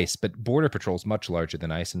eliminate ICE, but Border Patrol is much larger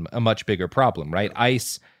than ICE and a much bigger problem, right?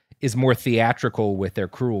 ICE is more theatrical with their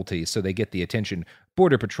cruelty, so they get the attention.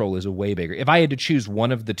 Border Patrol is a way bigger. If I had to choose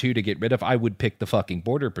one of the two to get rid of, I would pick the fucking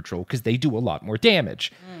Border Patrol because they do a lot more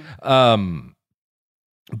damage.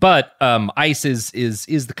 But ICE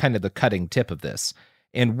is the kind of the cutting tip of this.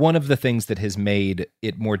 And one of the things that has made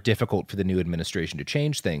it more difficult for the new administration to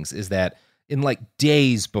change things is that in like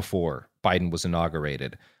days before Biden was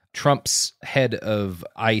inaugurated, Trump's head of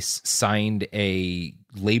ICE signed a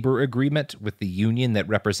labor agreement with the union that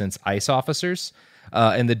represents ICE officers.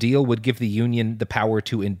 And the deal would give the union the power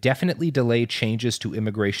to indefinitely delay changes to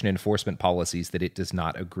immigration enforcement policies that it does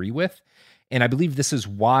not agree with. And I believe this is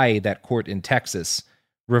why that court in Texas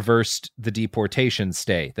reversed the deportation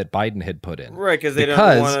stay that Biden had put in. Right, because they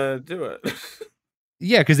don't want to do it.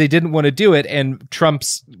 Yeah, because they didn't want to do it. And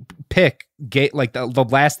Trump's pick, like the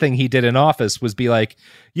last thing he did in office was be like,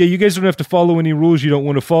 yeah, you guys don't have to follow any rules you don't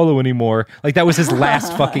want to follow anymore. Like that was his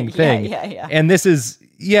last fucking thing. Yeah. And this is,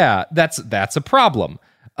 that's a problem.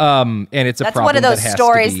 And it's a problem. That's one of those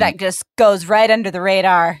stories that just goes right under the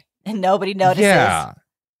radar and nobody notices. Yeah.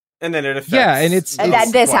 And then it affects. Yeah, and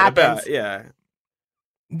then this happens.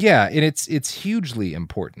 Yeah, and it's hugely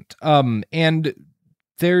important. And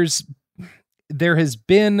there has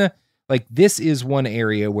been, like, this is one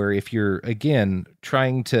area where if you're, again,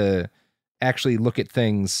 trying to actually look at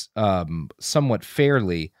things somewhat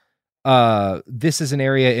fairly, this is an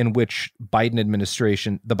area in which the Biden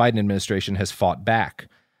administration has fought back.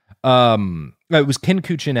 It was Ken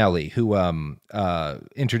Cuccinelli who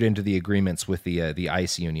entered into the agreements with the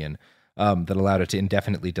ICE union that allowed it to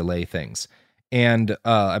indefinitely delay things. And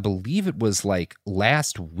I believe it was like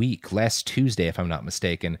last Tuesday, if I'm not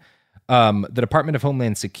mistaken, the Department of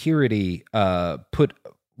Homeland Security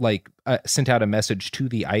sent out a message to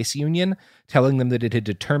the ICE union telling them that it had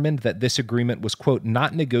determined that this agreement was, quote,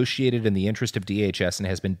 not negotiated in the interest of DHS and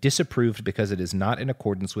has been disapproved because it is not in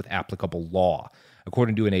accordance with applicable law,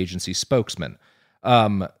 according to an agency spokesman.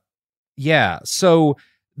 So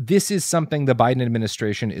this is something the Biden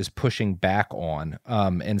administration is pushing back on,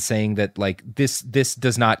 and saying that, like, this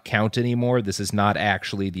does not count anymore. This is not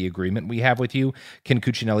actually the agreement we have with you. Ken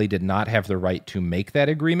Cuccinelli did not have the right to make that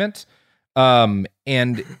agreement. And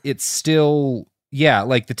it's still,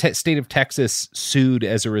 like the state of Texas sued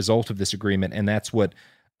as a result of this agreement, and that's what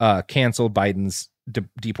canceled Biden's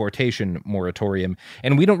deportation moratorium.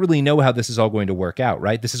 And we don't really know how this is all going to work out,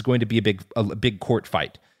 right? This is going to be a big court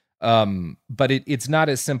fight. But it's not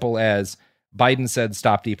as simple as Biden said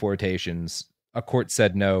stop deportations, a court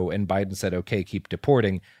said no, and Biden said, okay, keep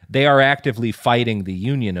deporting. They are actively fighting the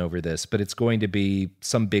union over this, but it's going to be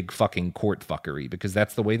some big fucking court fuckery because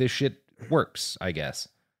that's the way this shit works, I guess.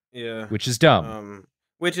 Yeah. Which is dumb.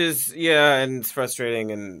 And it's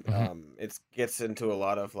frustrating, and it gets into a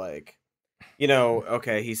lot of, like,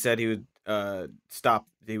 okay, he said he would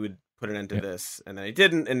he would put an end to this, and then he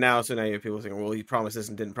didn't, and now you have people saying, well, he promised this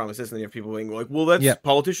and didn't promise this, and then you have people being like, well, that's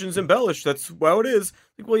politicians embellish, that's how it is.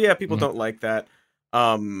 Like, well, yeah, people don't like that.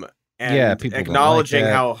 And acknowledging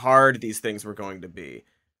how hard these things were going to be,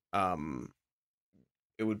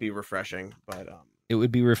 it would be refreshing, but it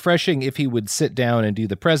would be refreshing if he would sit down and do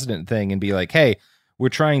the president thing and be like, hey, we're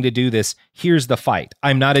trying to do this, here's the fight.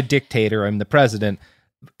 I'm not a dictator, I'm the president.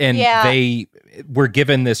 And they were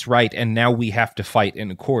given this right, and now we have to fight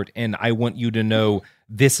in court. And I want you to know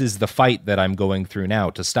this is the fight that I'm going through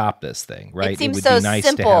now to stop this thing, right? It seems would so be nice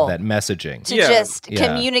simple to have that messaging. To just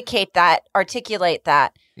communicate that, articulate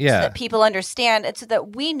that, so Yeah. that people understand, and so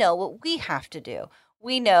that we know what we have to do.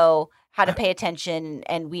 We know how to pay attention,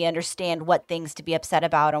 and we understand what things to be upset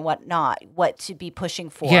about and what not, what to be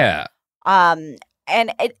pushing for. Yeah. And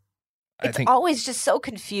it's always just so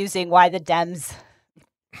confusing why the Dems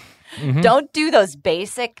don't do those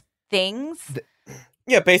basic things.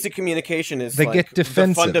 Basic communication is they get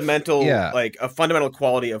defensive. The fundamental, like a fundamental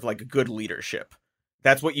quality of, like, good leadership.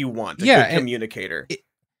 That's what you want. A good communicator.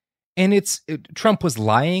 Trump was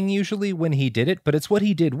lying usually when he did it, but it's what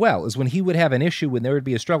he did well. Is when he would have an issue, when there would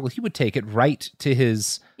be a struggle, he would take it right to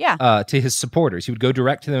his supporters. He would go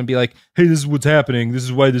direct to them and be like, "Hey, this is what's happening. This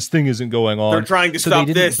is why this thing isn't going on. They're trying to stop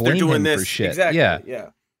this. They're doing this. Exactly.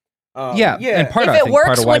 Yeah. And If it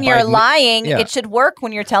works when you're lying, it should work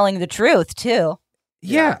when you're telling the truth too.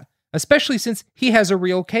 Yeah. Especially since he has a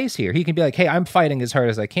real case here. He can be like, hey, I'm fighting as hard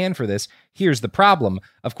as I can for this. Here's the problem.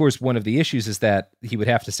 Of course, one of the issues is that he would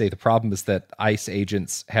have to say the problem is that ICE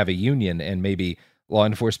agents have a union, and maybe law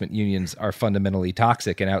enforcement unions are fundamentally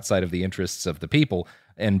toxic and outside of the interests of the people.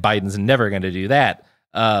 And Biden's never going to do that.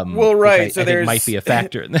 Right. So there might be a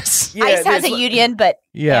factor in this. ICE has a union, but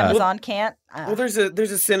Amazon can't. There's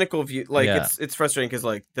a cynical view. Like, it's frustrating because,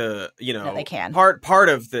 like, they can. Part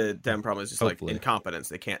of the Dem problem is just like incompetence.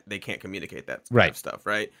 They can't communicate that kind of stuff,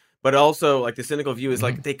 right? but also like the cynical view is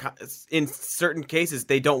like in certain cases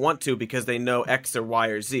they don't want to because they know X or Y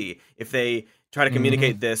or Z. If they try to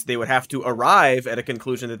communicate this, they would have to arrive at a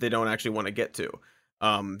conclusion that they don't actually want to get to.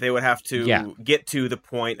 They would have to get to the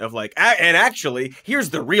point of like, and actually, here's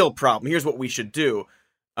the real problem. Here's what we should do.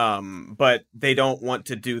 But they don't want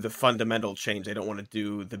to do the fundamental change. They don't want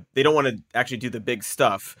to actually do the big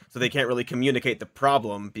stuff. So they can't really communicate the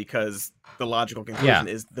problem because the logical conclusion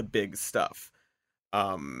is the big stuff.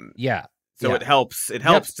 So it helps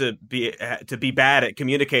to be bad at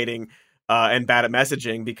communicating and bad at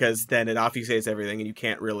messaging, because then it obfuscates everything and you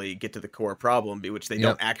can't really get to the core problem, which they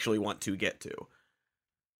don't actually want to get to.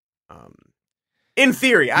 In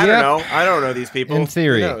theory, I don't know. I don't know these people. In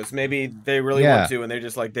theory. Who knows? Maybe they really want to, and they're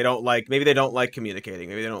just like, maybe they don't like communicating.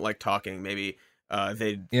 Maybe they don't like talking. Maybe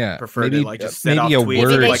they prefer to like just send off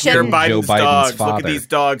tweets like, "Here, Biden's dogs. Father. Look at these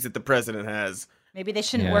dogs that the president has." Maybe they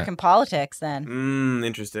shouldn't work in politics then.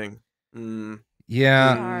 Interesting.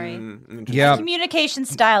 Yeah. Sorry. My communication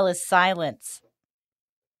style is silence.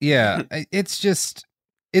 Yeah.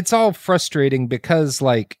 It's all frustrating because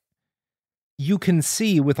like, you can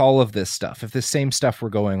see with all of this stuff, if the same stuff were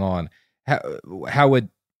going on, how a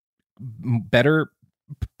better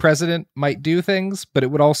president might do things, but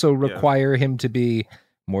it would also require him to be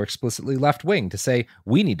more explicitly left-wing, to say,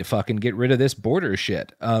 we need to fucking get rid of this border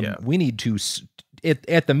shit. We need to,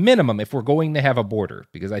 at the minimum, if we're going to have a border,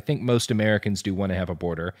 because I think most Americans do want to have a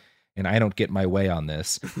border, and I don't get my way on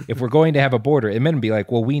this, if we're going to have a border, it meant to be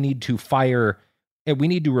like, well, we need to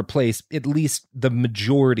replace at least the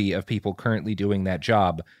majority of people currently doing that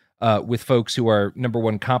job with folks who are, number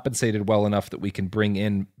one, compensated well enough that we can bring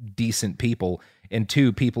in decent people, and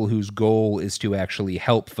two, people whose goal is to actually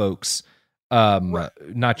help folks,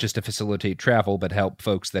 not just to facilitate travel, but help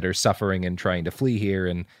folks that are suffering and trying to flee here,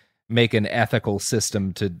 and make an ethical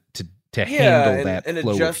system to handle that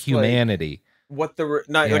flow of humanity. What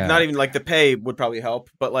not even like the pay would probably help,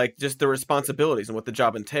 but like just the responsibilities and what the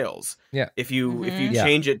job entails. Yeah. If you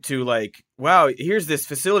change it to like, wow, here's this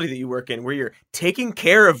facility that you work in where you're taking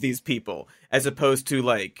care of these people, as opposed to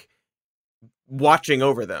like watching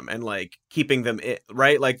over them and like keeping them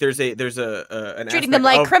right. Like there's an treating them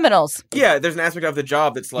like criminals. Yeah, there's an aspect of the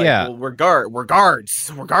job that's like, well, we're guards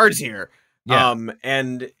here. Yeah.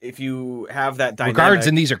 And if you have that dynamic, guards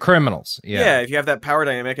and these are criminals. Yeah. If you have that power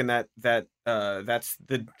dynamic and that's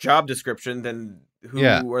the job description, then who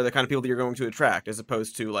are the kind of people that you're going to attract, as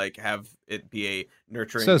opposed to like have it be a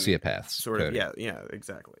nurturing sociopaths sort of. Yeah,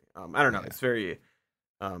 exactly. I don't know. It's very.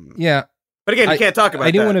 But again, you can't talk about.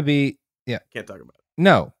 I do want to be. Yeah, can't talk about it.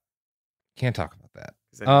 No, can't talk about that.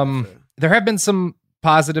 There have been some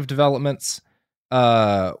positive developments.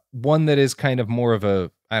 One that is kind of more of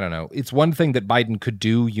a, I don't know. It's one thing that Biden could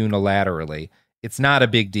do unilaterally. It's not a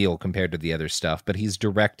big deal compared to the other stuff, but he's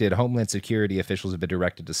directed, Homeland Security officials have been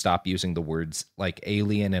directed to stop using the words like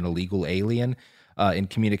alien and illegal alien in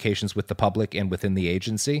communications with the public and within the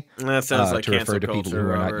agency. That sounds like to refer to people who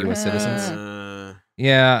are not U.S. citizens.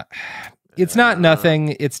 It's not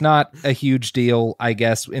nothing. It's not a huge deal, I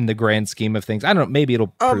guess, in the grand scheme of things. I don't know. Maybe it'll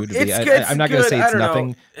prove to be. I'm not going to say it's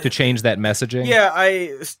nothing to change that messaging. Yeah,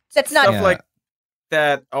 that's not stuff like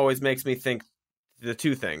that always makes me think the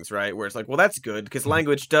two things, right? Where it's like, well, that's good because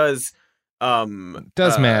language does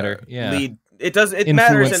matter. Yeah, it does. It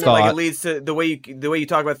matters, and like it leads to the way you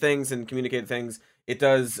talk about things and communicate things. It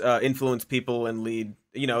does influence people and lead.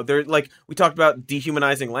 You know, they're like we talked about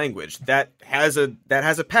dehumanizing language. That has a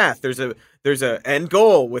path. There's a end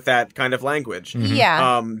goal with that kind of language. Mm-hmm.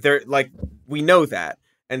 Yeah. There like we know that,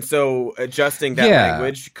 and so adjusting that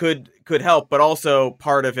language could help. But also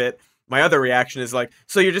part of it, my other reaction is like,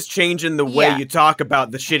 so you're just changing the way you talk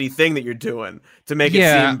about the shitty thing that you're doing to make it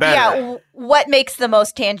seem better. Yeah. What makes the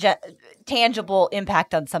most tangible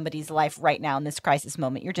impact on somebody's life right now in this crisis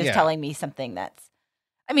moment? You're just telling me something that's.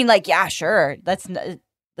 I mean, like, yeah, sure, let's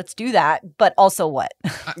do that, but also what?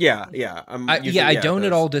 I don't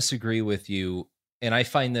at all disagree with you, and I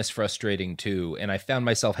find this frustrating too, and I found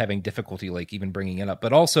myself having difficulty, like, even bringing it up,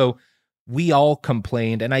 but also, we all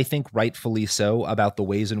complained, and I think rightfully so, about the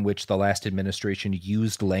ways in which the last administration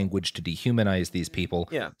used language to dehumanize these people.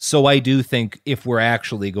 Yeah. So I do think if we're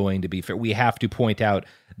actually going to be fair, we have to point out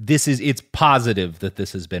it's positive that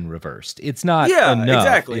this has been reversed. It's not enough.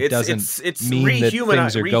 Exactly. It doesn't it's mean that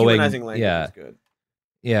things are going. Language is good.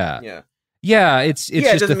 It's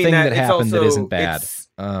just a thing that happened that isn't bad. It's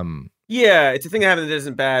a thing that happened that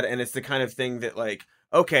isn't bad, and it's the kind of thing that like.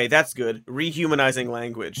 Okay, that's good. Rehumanizing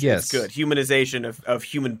language is good. Humanization of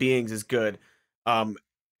human beings is good.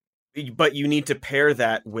 But you need to pair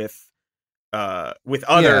that with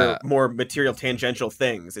other more material tangential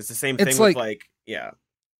things. It's the same thing with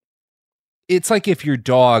It's like if your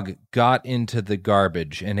dog got into the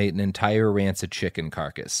garbage and ate an entire rancid chicken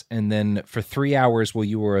carcass, and then for 3 hours while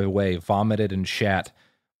you were away, vomited and shat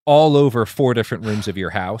all over 4 different rooms of your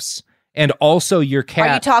house. And also your cat.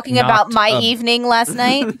 Are you talking about my evening last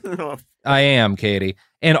night? I am, Katie.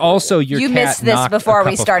 And also your cat missed this knocked before a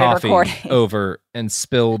cup we started of coffee recording. over and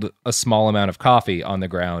spilled a small amount of coffee on the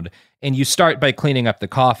ground. And you start by cleaning up the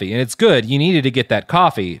coffee. And it's good. You needed to get that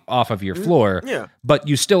coffee off of your floor. Yeah. But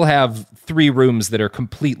you still have 3 rooms that are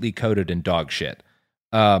completely coated in dog shit.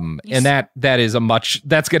 And that is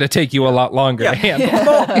that's going to take you a lot longer to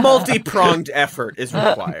handle. Multi-pronged effort is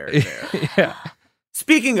required there. Yeah.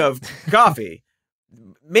 Speaking of coffee,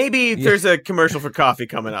 maybe there's a commercial for coffee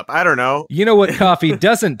coming up. I don't know. You know what coffee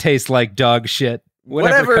doesn't taste like dog shit?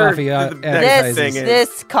 Whatever coffee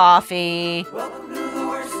this coffee. Welcome to the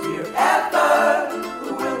worst year ever.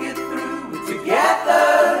 We'll get through it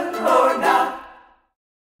together or not.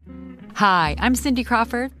 Hi, I'm Cindy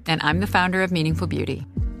Crawford, and I'm the founder of Meaningful Beauty.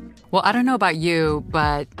 Well, I don't know about you,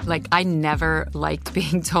 but I never liked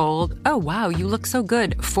being told, oh, wow, you look so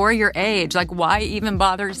good for your age. Why even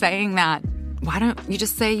bother saying that? Why don't you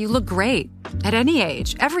just say you look great at any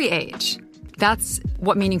age, every age? That's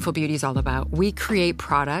what Meaningful Beauty is all about. We create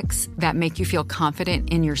products that make you feel confident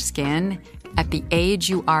in your skin at the age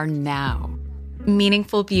you are now.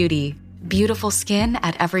 Meaningful Beauty. Beautiful skin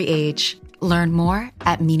at every age. Learn more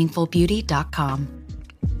at meaningfulbeauty.com.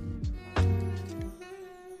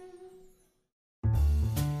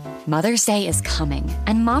 Mother's Day is coming,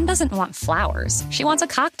 and Mom doesn't want flowers. She wants a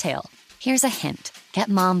cocktail. Here's a hint. Get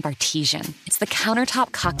Mom Bartesian. It's the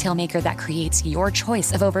countertop cocktail maker that creates your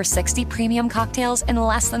choice of over 60 premium cocktails in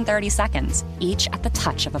less than 30 seconds, each at the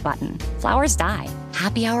touch of a button. Flowers die.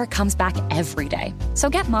 Happy Hour comes back every day. So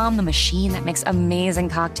get Mom the machine that makes amazing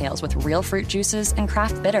cocktails with real fruit juices and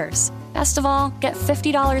craft bitters. Best of all, get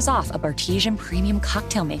 $50 off a Bartesian premium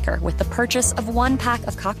cocktail maker with the purchase of 1 pack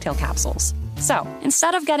of cocktail capsules. So,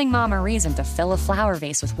 instead of getting Mom a reason to fill a flower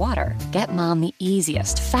vase with water, get Mom the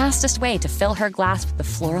easiest, fastest way to fill her glass with the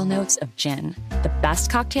floral notes of gin. The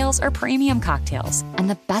best cocktails are premium cocktails, and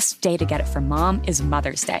the best day to get it for Mom is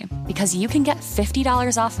Mother's Day, because you can get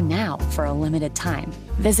 $50 off now for a limited time.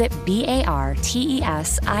 Visit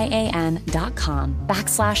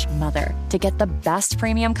BARTESIAN.com/mother to get the best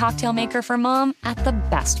premium cocktail maker for Mom at the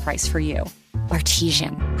best price for you.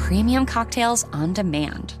 Bartesian, premium cocktails on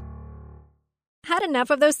demand. Had enough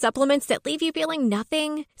of those supplements that leave you feeling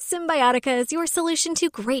nothing? Symbiotica is your solution to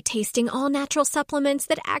great-tasting, all-natural supplements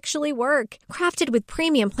that actually work. Crafted with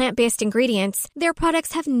premium plant-based ingredients, their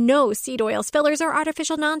products have no seed oils, fillers, or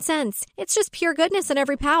artificial nonsense. It's just pure goodness in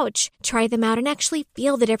every pouch. Try them out and actually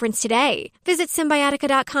feel the difference today. Visit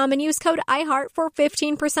Symbiotica.com and use code IHEART for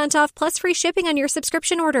 15% off plus free shipping on your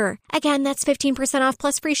subscription order. Again, that's 15% off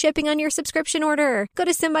plus free shipping on your subscription order. Go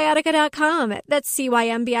to Symbiotica.com. That's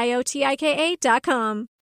CYMBIOTIKA.com.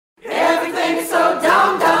 Everything is so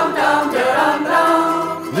dumb, dumb, dumb, dumb,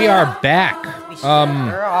 dumb. We are back.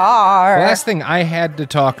 are. The last thing I had to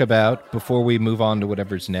talk about before we move on to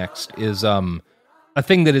whatever's next is a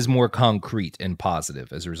thing that is more concrete and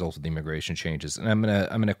positive as a result of the immigration changes. And I'm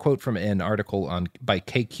gonna quote from an article by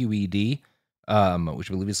KQED, which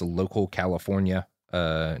I believe is a local California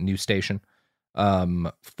news station.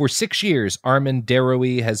 For 6 years, Armin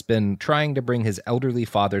Daroui has been trying to bring his elderly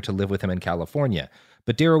father to live with him in California.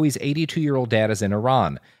 But Daroui's 82-year-old dad is in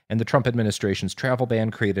Iran, and the Trump administration's travel ban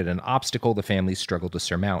created an obstacle the family struggled to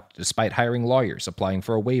surmount, despite hiring lawyers, applying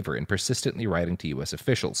for a waiver, and persistently writing to U.S.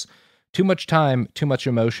 officials. Too much time, too much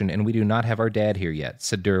emotion, and we do not have our dad here yet,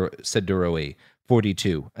 said Daroui,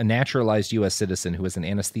 42, a naturalized U.S. citizen who is an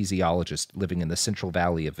anesthesiologist living in the Central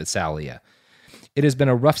Valley of Visalia. It has been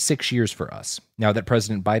a rough 6 years for us. Now that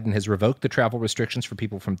President Biden has revoked the travel restrictions for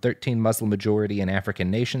people from 13 Muslim-majority and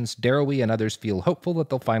African nations, Daroui and others feel hopeful that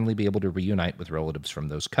they'll finally be able to reunite with relatives from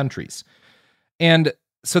those countries. And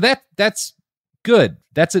so that's good.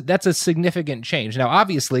 That's a significant change. Now,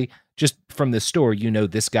 obviously, just from this story, you know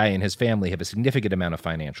this guy and his family have a significant amount of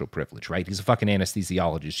financial privilege, right? He's a fucking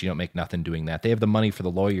anesthesiologist. You don't make nothing doing that. They have the money for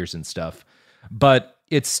the lawyers and stuff. But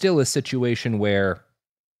it's still a situation where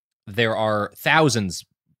there are thousands,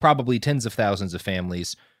 probably tens of thousands of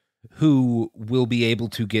families who will be able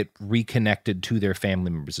to get reconnected to their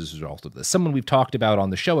family members as a result of this. Someone we've talked about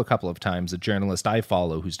on the show a couple of times, a journalist I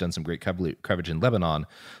follow who's done some great coverage in Lebanon,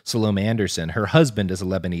 Salome Anderson. Her husband is a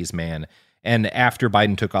Lebanese man, and after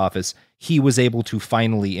Biden took office, he was able to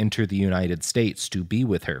finally enter the United States to be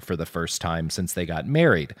with her for the first time since they got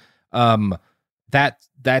married.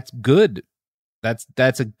 That's good. That's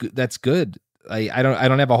good. I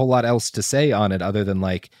don't have a whole lot else to say on it other than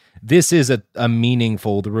like this is a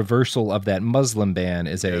meaningful. The reversal of that Muslim ban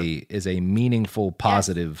is a meaningful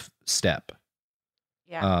positive step.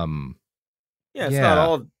 Yeah. It's not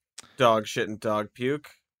all dog shit and dog puke.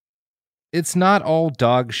 It's not all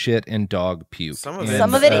dog shit and dog puke. Some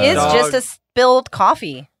of it is just a spilled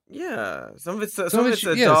coffee. Yeah, some of it's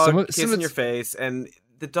a dog kissing your face, and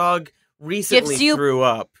the dog recently threw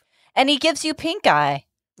up, and he gives you pink eye.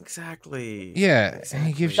 Exactly. Yeah, and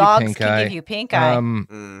he gives Dogs you pink can eye. give you pink eye.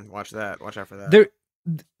 Watch that. Watch out for that.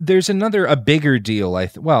 There's a bigger deal. I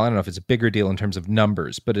don't know if it's a bigger deal in terms of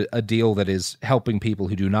numbers, but a deal that is helping people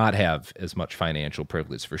who do not have as much financial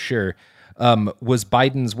privilege for sure. Was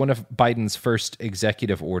one of Biden's first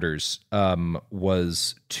executive orders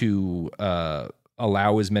was to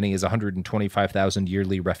allow as many as 125,000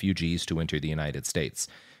 yearly refugees to enter the United States.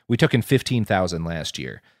 We took in 15,000 last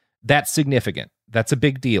year. That's significant. That's a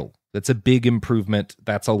big deal. That's a big improvement.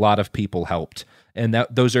 That's a lot of people helped. And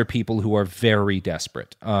those are people who are very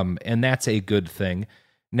desperate. And that's a good thing.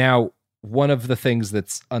 Now, one of the things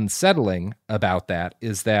that's unsettling about that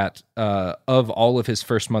is that of all of his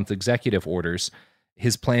first month executive orders,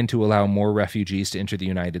 his plan to allow more refugees to enter the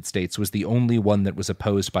United States was the only one that was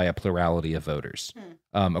opposed by a plurality of voters,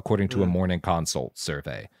 according to a Morning Consult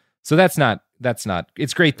survey. So that's not.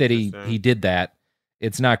 It's great that he did that.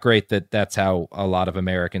 It's not great that that's how a lot of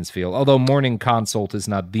Americans feel. Although Morning Consult is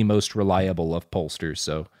not the most reliable of pollsters,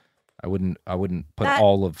 so I wouldn't put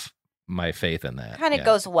all of my faith in that. Kind of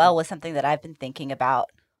goes well with something that I've been thinking about.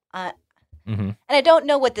 And I don't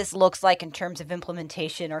know what this looks like in terms of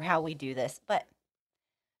implementation or how we do this, but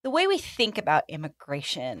the way we think about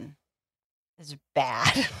immigration is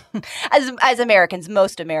bad. as Americans,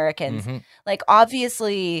 most Americans. Like,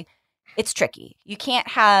 obviously, it's tricky. You can't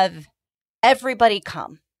have everybody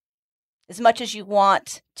come as much as you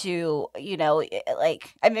want to,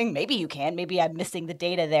 maybe you can. Maybe I'm missing the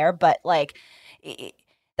data there, but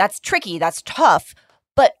that's tricky. That's tough.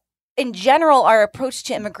 But in general, our approach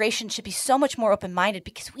to immigration should be so much more open-minded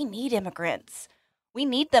because we need immigrants. We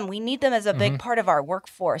need them. We need them as a big part of our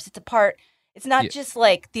workforce. It's not just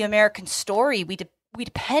like the American story. We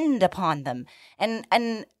depend upon them. And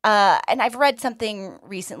I've read something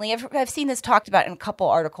recently. I've seen this talked about in a couple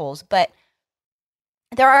articles, but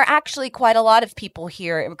there are actually quite a lot of people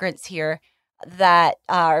here, immigrants here, that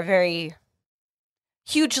are very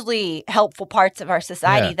hugely helpful parts of our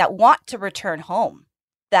society that want to return home,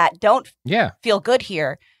 that don't feel good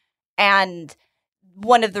here. And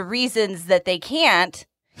one of the reasons that they can't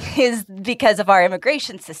is because of our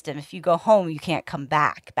immigration system. If you go home, you can't come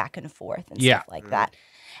back and forth and stuff like that.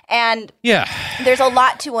 And there's a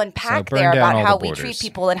lot to unpack there about how we treat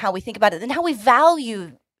people and how we think about it and how we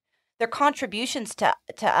value their contributions to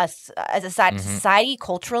us as a society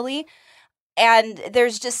culturally. And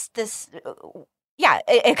there's just this,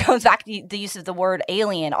 it goes back to the use of the word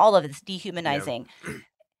alien, all of this dehumanizing.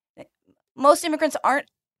 Most immigrants aren't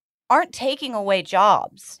taking away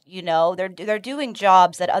jobs. They're doing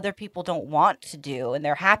jobs that other people don't want to do, and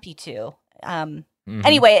they're happy to.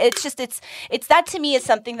 Anyway, it's that to me is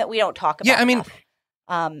something that we don't talk about. Enough,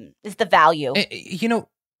 is the value.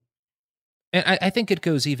 And I think it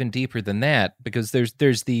goes even deeper than that, because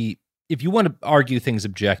there's the, if you want to argue things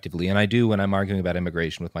objectively, and I do when I'm arguing about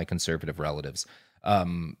immigration with my conservative relatives,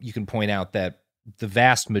 you can point out that the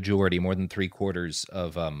vast majority, more than 3/4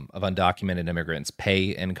 of undocumented immigrants pay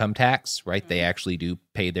income tax, right? They actually do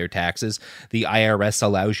pay their taxes. The IRS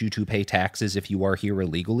allows you to pay taxes if you are here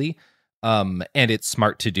illegally. And it's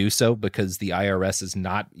smart to do so because the IRS is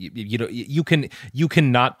not, you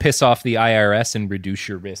cannot piss off the IRS and reduce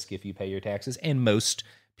your risk if you pay your taxes. And most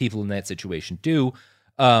people in that situation do.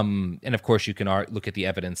 And of course you can look at the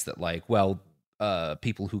evidence that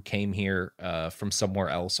people who came here from somewhere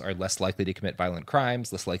else are less likely to commit violent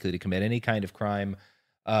crimes, less likely to commit any kind of crime.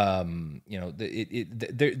 There's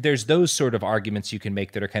those sort of arguments you can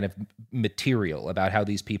make that are kind of material about how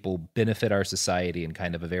these people benefit our society in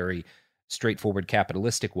kind of a very straightforward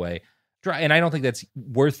capitalistic way. And I don't think that's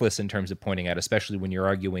worthless in terms of pointing out, especially when you're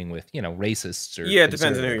arguing with, racists or it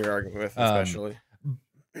depends on who you're arguing with, especially.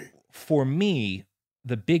 For me,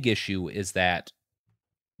 the big issue is that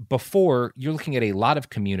before, you're looking at a lot of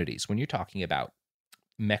communities when you're talking about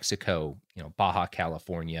Mexico, Baja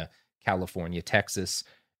California, Texas,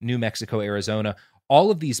 New Mexico, Arizona,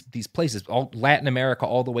 all of these places, all Latin America,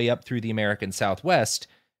 all the way up through the American Southwest.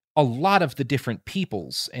 A lot of the different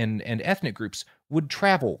peoples and ethnic groups would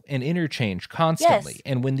travel and interchange constantly. Yes.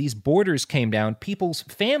 And when these borders came down, people's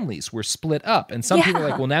families were split up. And some people were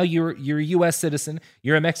like, well, now you're a U.S. citizen,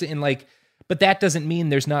 you're a Mexican. But that doesn't mean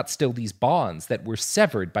there's not still these bonds that were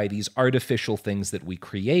severed by these artificial things that we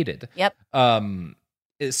created. Yep.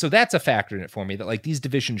 So that's a factor in it for me, that like these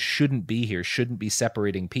divisions shouldn't be here, shouldn't be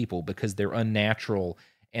separating people because they're unnatural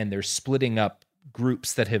and they're splitting up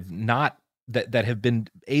groups that have not that have been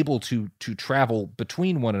able to travel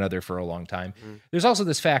between one another for a long time. There's also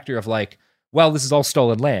this factor of like, well, this is all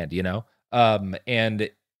stolen land, you know? And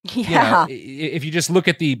you know, if you just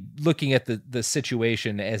looking at the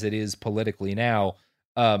situation as it is politically now,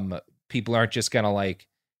 people aren't just gonna like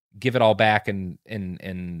give it all back and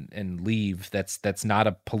leave. That's not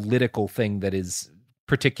a political thing that is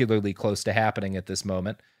particularly close to happening at this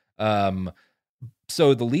moment.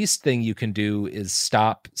 So the least thing you can do is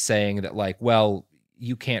stop saying that like, well,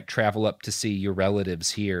 you can't travel up to see your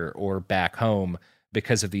relatives here or back home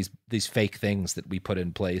because of these fake things that we put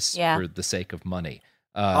in place for the sake of money.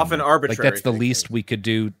 Often arbitrary. Like that's the least we could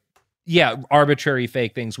do. Yeah, arbitrary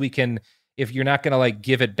fake things. We can, if you're not going to like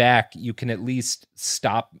give it back, you can at least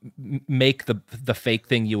stop, make the fake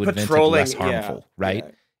thing you invented less harmful, right?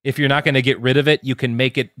 Yeah. If you're not going to get rid of it, you can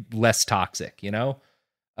make it less toxic, you know?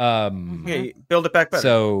 Build it back better.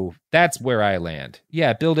 So that's where I land.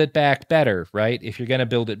 Yeah, build it back better, right? If you're going to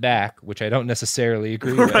build it back, which I don't necessarily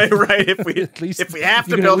agree with. Right. If we have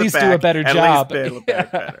to build it back, do a better job. Build it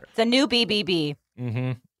back better. It's a new BBB.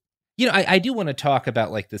 Mm-hmm. You know, I do want to talk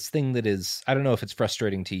about like this thing that is, I don't know if it's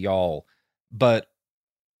frustrating to y'all, but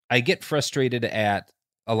I get frustrated at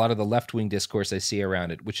a lot of the left-wing discourse I see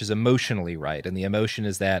around it, which is emotionally right. And the emotion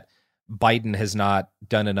is that Biden has not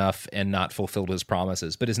done enough and not fulfilled his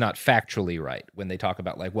promises, but is not factually right when they talk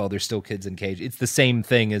about like, well, there's still kids in cage. It's the same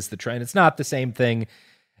thing as the trend. It's not the same thing.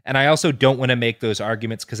 And I also don't want to make those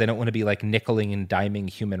arguments because I don't want to be like nickeling and diming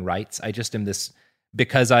human rights. I just am this,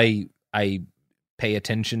 because I pay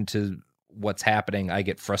attention to what's happening, I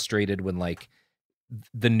get frustrated when like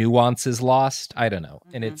the nuance is lost. I don't know.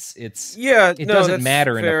 And it doesn't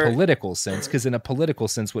matter in a political sense, because in a political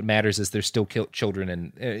sense, what matters is there's still children,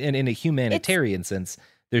 and in a humanitarian sense,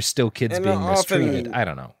 there's still kids being mistreated. I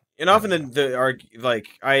don't know. And often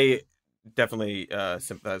I definitely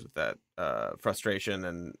sympathize with that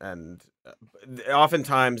frustration, and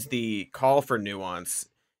oftentimes the call for nuance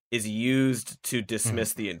is used to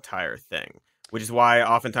dismiss the entire thing. Which is why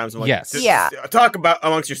oftentimes I'm like, talk about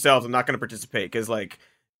amongst yourselves. I'm not going to participate because like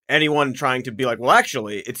anyone trying to be like, well,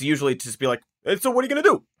 actually, it's usually just be like, so what are you going to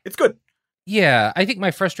do? It's good. Yeah, I think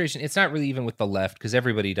my frustration, it's not really even with the left because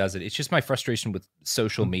everybody does it. It's just my frustration with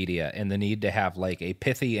social media and the need to have like a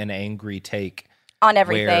pithy and angry take on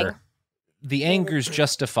everything. Where the anger's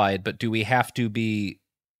justified, but do we have to be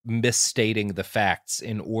misstating the facts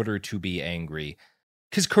in order to be angry?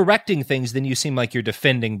 Because correcting things, then you seem like you're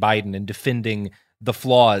defending Biden and defending the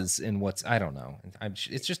flaws in what's, I don't know.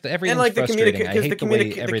 It's just everything's like frustrating. I hate the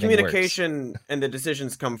way everything the communication works. And the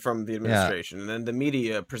decisions come from the administration, and then the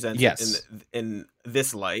media presents it in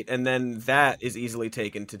this light, and then that is easily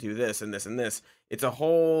taken to do this and this and this. It's a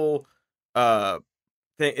whole thing.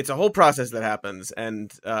 It's a whole process that happens,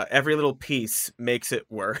 and every little piece makes it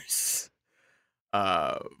worse.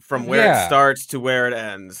 From where it starts to where it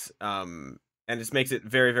ends. And this makes it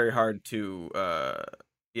very, very hard to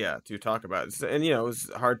talk about. And, you know, it's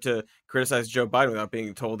hard to criticize Joe Biden without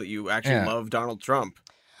being told that you actually love Donald Trump.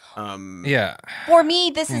 For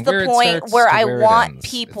me, this is the point where I want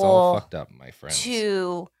people fucked up, my friends,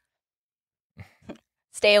 to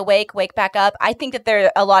stay awake, wake back up. I think that there's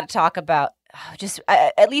a lot of talk about, just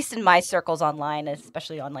at least in my circles online,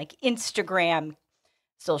 especially on like Instagram,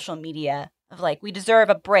 social media, of like, we deserve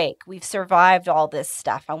a break. We've survived all this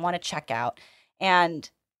stuff. I want to check out. And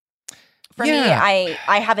for me, I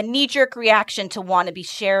have a knee-jerk reaction to want to be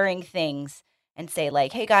sharing things and say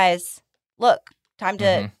like, hey guys, look, time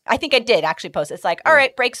to, I think I did actually post. It's like, all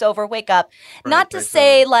right, break's over, wake up. Right, not to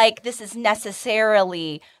say like this is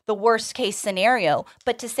necessarily the worst case scenario,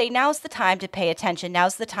 but to say now's the time to pay attention.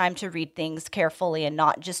 Now's the time to read things carefully and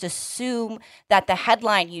not just assume that the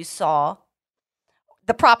headline you saw,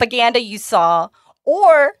 the propaganda you saw,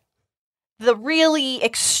 or the really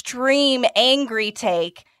extreme angry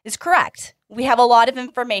take is correct. We have a lot of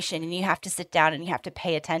information, and you have to sit down and you have to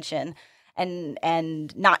pay attention,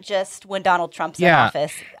 and not just when Donald Trump's in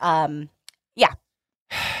office. And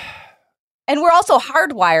we're also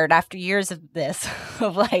hardwired after years of this,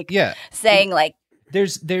 of like saying like,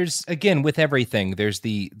 There's again, with everything, there's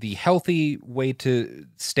the healthy way to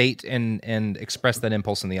state and express that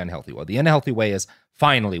impulse and the unhealthy way. The unhealthy way is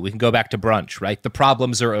finally, we can go back to brunch, right? The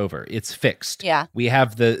problems are over. It's fixed. Yeah. We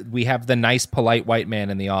have the nice, polite white man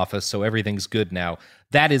in the office, so everything's good now.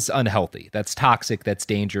 That is unhealthy. That's toxic. That's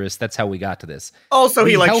dangerous. That's how we got to this. Also,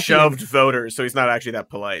 he like shoved voters, so he's not actually that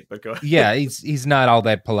polite. But go ahead. Yeah, he's not all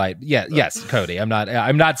that polite. Yeah, yes, Cody. I'm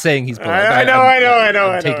not saying he's polite. I know.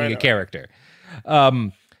 I'm taking a character.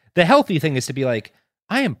 The healthy thing is to be like,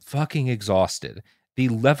 I am fucking exhausted. The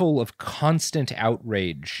level of constant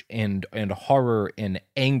outrage and horror and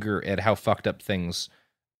anger at how fucked up things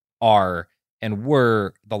are and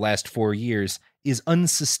were the last 4 years is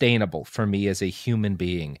unsustainable for me as a human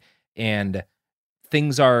being. And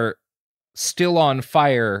things are still on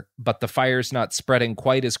fire, but the fire's not spreading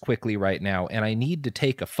quite as quickly right now, and I need to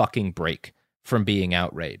take a fucking break from being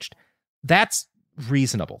outraged. That's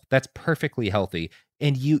reasonable. That's perfectly healthy.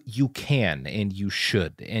 And you can, and you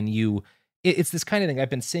should, and it's this kind of thing. I've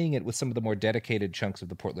been seeing it with some of the more dedicated chunks of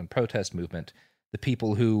the Portland protest movement, the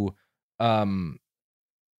people who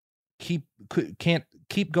can't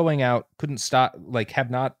keep going out, couldn't stop, like have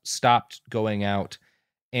not stopped going out,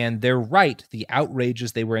 and they're right. The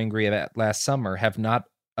outrages they were angry at last summer have not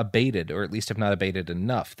abated, or at least have not abated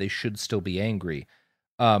enough. They should still be angry.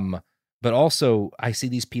 But also I see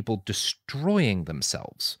these people destroying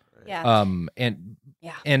themselves. Yeah.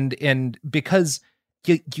 And because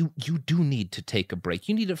you do need to take a break.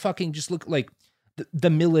 You need to fucking just look like the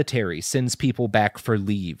military sends people back for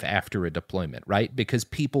leave after a deployment, right? Because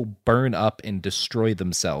people burn up and destroy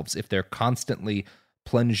themselves if they're constantly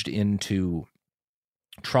plunged into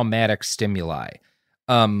traumatic stimuli.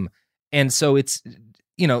 And so it's,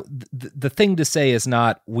 the thing to say is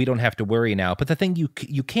not, we don't have to worry now, but the thing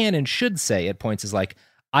you can and should say at points is like,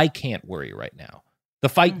 I can't worry right now. The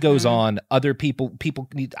fight goes on. Other people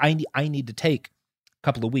need, I need to take a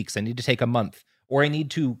couple of weeks. I need to take a month, or I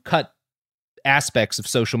need to cut aspects of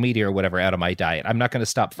social media or whatever out of my diet. I'm not going to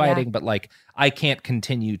stop fighting, but like, I can't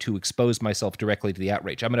continue to expose myself directly to the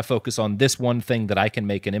outrage. I'm going to focus on this one thing that I can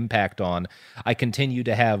make an impact on. I continue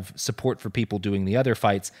to have support for people doing the other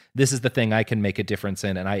fights. This is the thing I can make a difference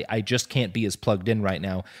in. And I just can't be as plugged in right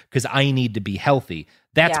now because I need to be healthy.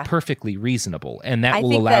 That's perfectly reasonable. And that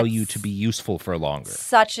will allow you to be useful for longer.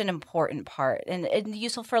 Such an important part, and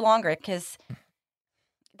useful for longer, because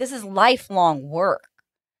this is lifelong work.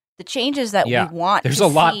 The changes that we want there's to a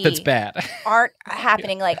lot see that's bad aren't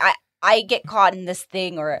happening. Like I get caught in this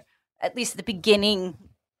thing, or at least the beginning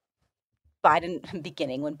when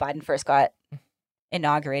Biden first got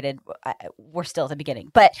inaugurated. We're still at the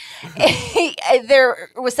beginning, but there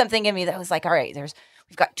was something in me that was like, all right,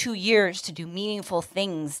 we've got 2 years to do meaningful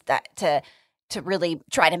things that to really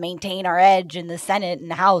try to maintain our edge in the Senate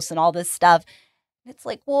and the House and all this stuff. And it's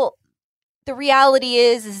like, well, the reality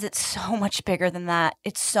is it's so much bigger than that.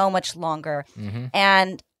 It's so much longer. Mm-hmm.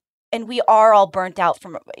 And we are all burnt out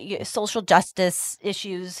from social justice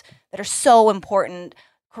issues that are so important.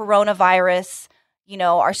 Coronavirus,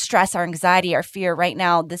 our stress, our anxiety, our fear right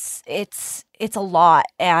now, it's a lot.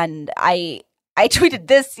 And I tweeted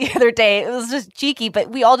this the other day. It was just cheeky, but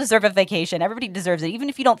we all deserve a vacation. Everybody deserves it. Even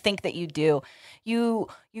if you don't think that you do, you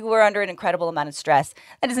were under an incredible amount of stress.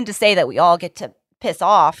 That isn't to say that we all get to piss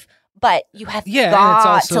off. But you have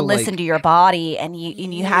got to listen to your body, and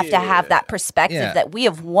you have to have that perspective that we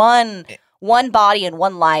have one body and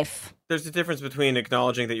one life. There's a difference between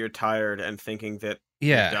acknowledging that you're tired and thinking that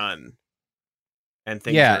you're done. And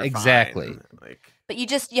things are exactly. Fine. But you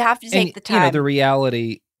have to take the time. The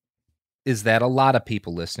reality is that a lot of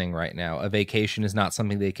people listening right now, a vacation is not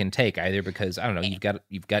something they can take either because, I don't know,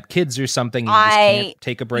 you've got kids or something. You just can't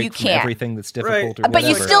take a break from everything that's difficult or whatever. But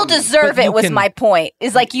you still deserve it, was my point.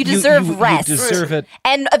 Is like you deserve rest. You deserve it.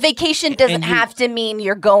 And a vacation doesn't have to mean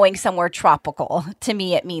you're going somewhere tropical. To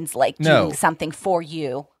me, it means like doing something for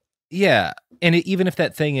you. Yeah. And even if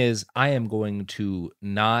that thing is, I am going to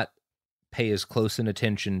not pay as close an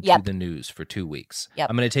attention to the news for 2 weeks.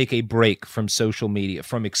 I'm going to take a break from social media,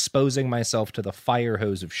 from exposing myself to the fire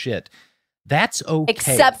hose of shit. That's okay.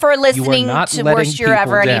 Except for listening to Worst Year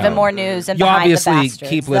Ever and Even More News and Behind the Bastards. You obviously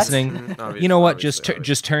keep listening. You know what? Just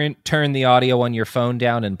turn the audio on your phone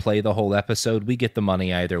down and play the whole episode. We get the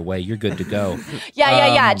money either way. You're good to go.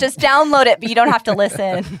 Yeah. Just download it, but you don't have to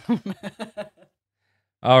listen.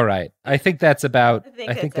 All right. I think that's about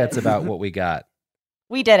what we got.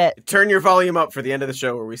 We did it. Turn your volume up for the end of the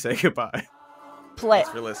show where we say goodbye. Thanks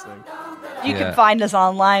for listening. You can find us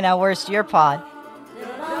online at Worst Year Pod.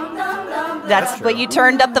 That's what you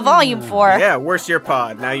turned up the volume for. Yeah, Worst Year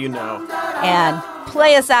Pod. Now you know. And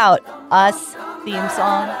play us out. Us theme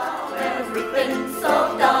song. Everything's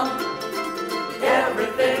so dumb.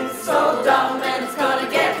 Everything's so dumb, and it's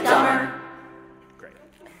gonna get dumber. Great.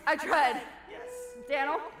 I tried.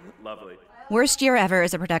 channel. Lovely. Worst Year Ever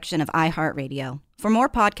is a production of iHeartRadio. For more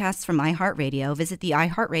podcasts from iHeartRadio, visit the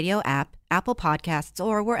iHeartRadio app, Apple Podcasts,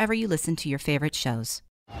 or wherever you listen to your favorite shows.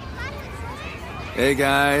 Hey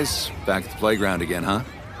guys, back at the playground again, huh?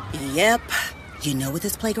 Yep. You know what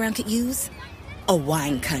this playground could use? A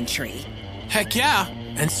wine country. Heck yeah,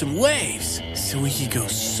 and some waves so we could go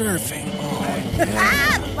surfing. Oh, yeah.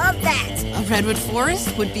 Ah, love that. A redwood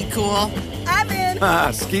forest would be cool. I'm in.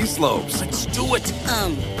 Ah, ski slopes. Let's do it.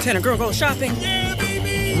 Can a girl go shopping? Yeah,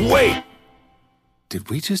 baby. Wait. Did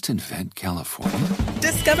we just invent California?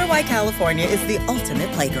 Discover why California is the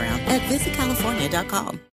ultimate playground at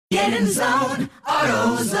visitcalifornia.com. Get in the zone,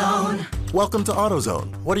 AutoZone. Welcome to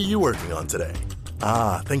AutoZone. What are you working on today?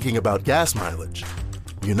 Thinking about gas mileage.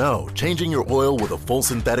 You know, changing your oil with a full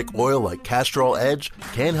synthetic oil like Castrol Edge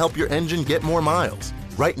can help your engine get more miles.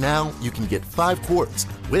 Right now, you can get 5 quarts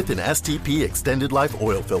with an STP Extended Life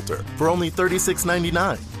Oil Filter for only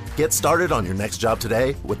 $36.99. Get started on your next job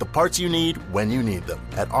today with the parts you need when you need them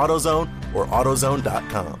at AutoZone or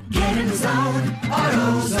AutoZone.com. Get in the zone,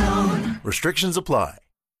 AutoZone. Restrictions apply.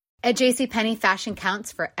 At JCPenney, fashion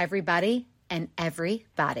counts for everybody and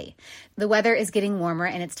everybody. The weather is getting warmer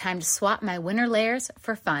and it's time to swap my winter layers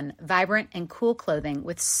for fun, vibrant, and cool clothing.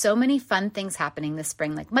 With so many fun things happening this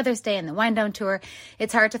spring, like Mother's Day and the Wind Down Tour,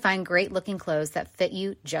 it's hard to find great looking clothes that fit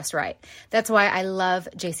you just right. That's why I love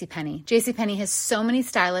JCPenney. JCPenney has so many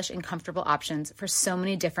stylish and comfortable options for so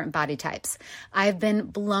many different body types. I've been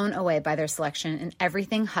blown away by their selection, and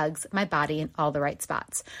everything hugs my body in all the right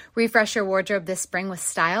spots. Refresh your wardrobe this spring with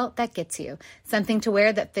style that gets you. Something to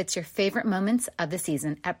wear that fits your favorite moments of the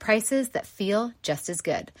season at prices that feel just as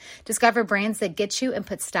good. Discover brands that get you and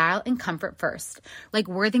put style and comfort first, like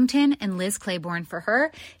Worthington and Liz Claiborne for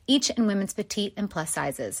her, each in women's petite and plus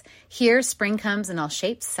sizes. Here, spring comes in all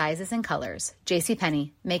shapes, sizes, and colors.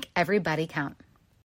 JCPenney, make everybody count.